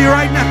talk to you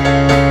right now.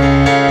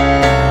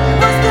 It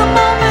was the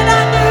moment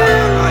I knew.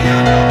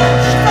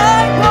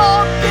 Like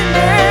walking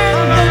in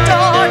the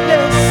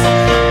darkness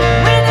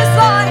when His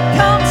light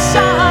comes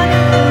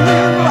shining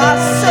through. I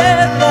said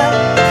that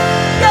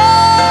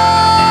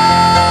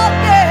God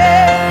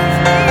gave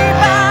me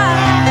back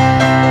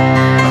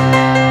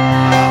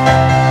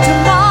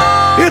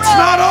tomorrow. It's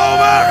not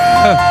over.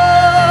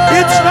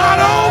 It's not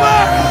over.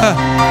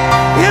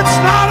 It's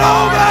not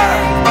over.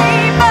 Gave me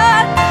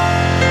back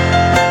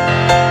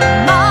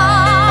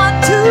my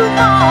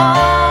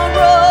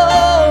tomorrow.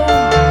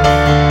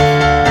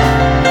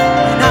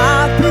 When I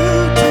threw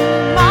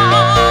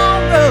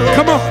tomorrow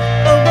Come on,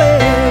 away.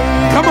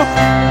 come on.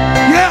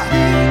 Yeah,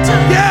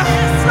 yeah.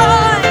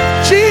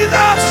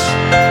 Jesus.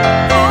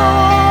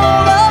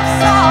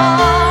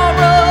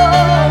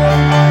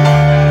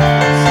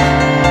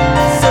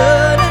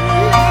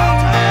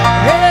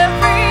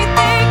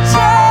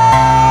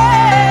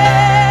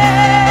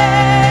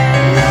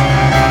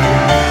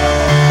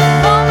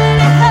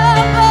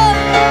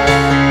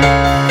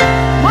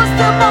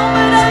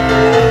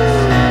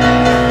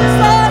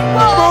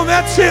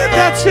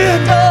 that's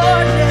it.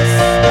 darkness,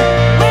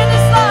 when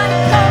His light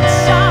comes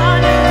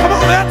shining, Come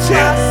on, that's I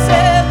it.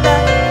 said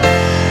that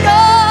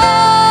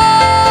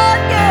God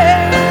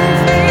gave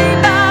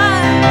me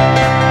back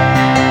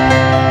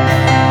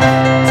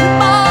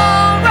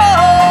tomorrow.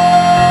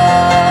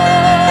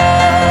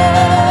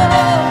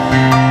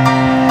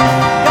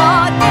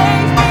 God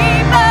gave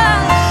me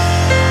back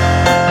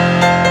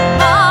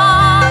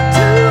my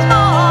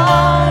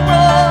tomorrow.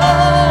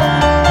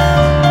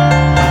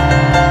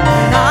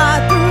 And I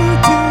threw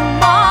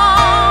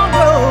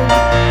tomorrow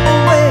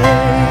away.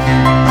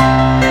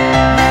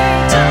 He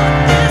took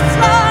this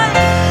life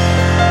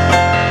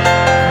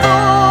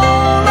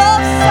full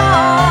of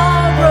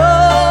sorrow.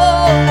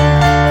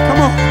 Come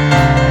on.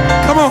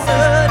 Come on.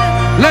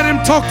 Suddenly Let him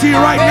talk to you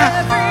right now.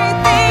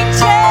 everything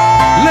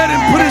changed. Let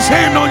him put his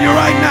hand on you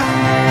right now.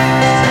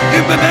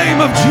 In the name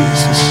of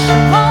Jesus.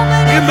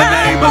 Moment In the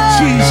name of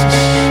Jesus.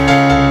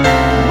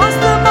 was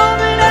the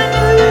moment I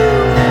knew.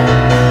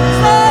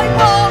 It's like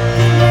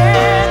walking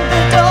in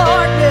the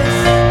darkness.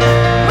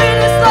 When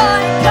His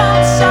light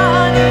comes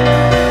shining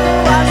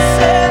through, I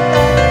said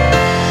that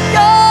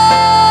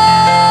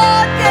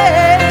God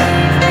gave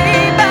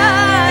me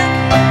back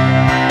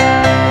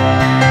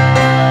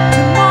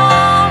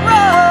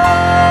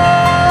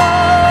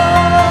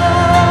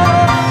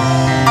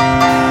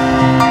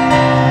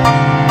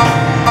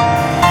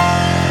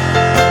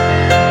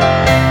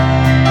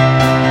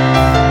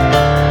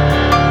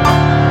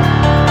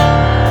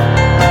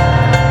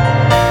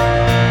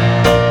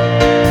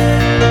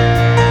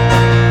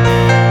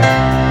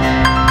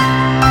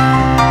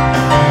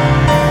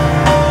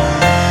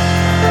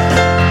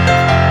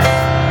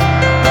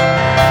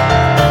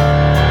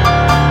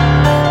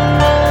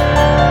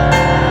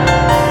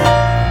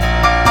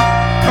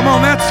Come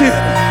on, that's it.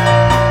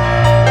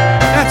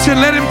 That's it.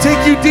 Let him take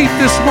you deep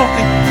this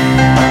morning.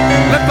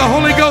 Let the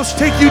Holy Ghost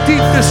take you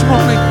deep this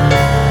morning.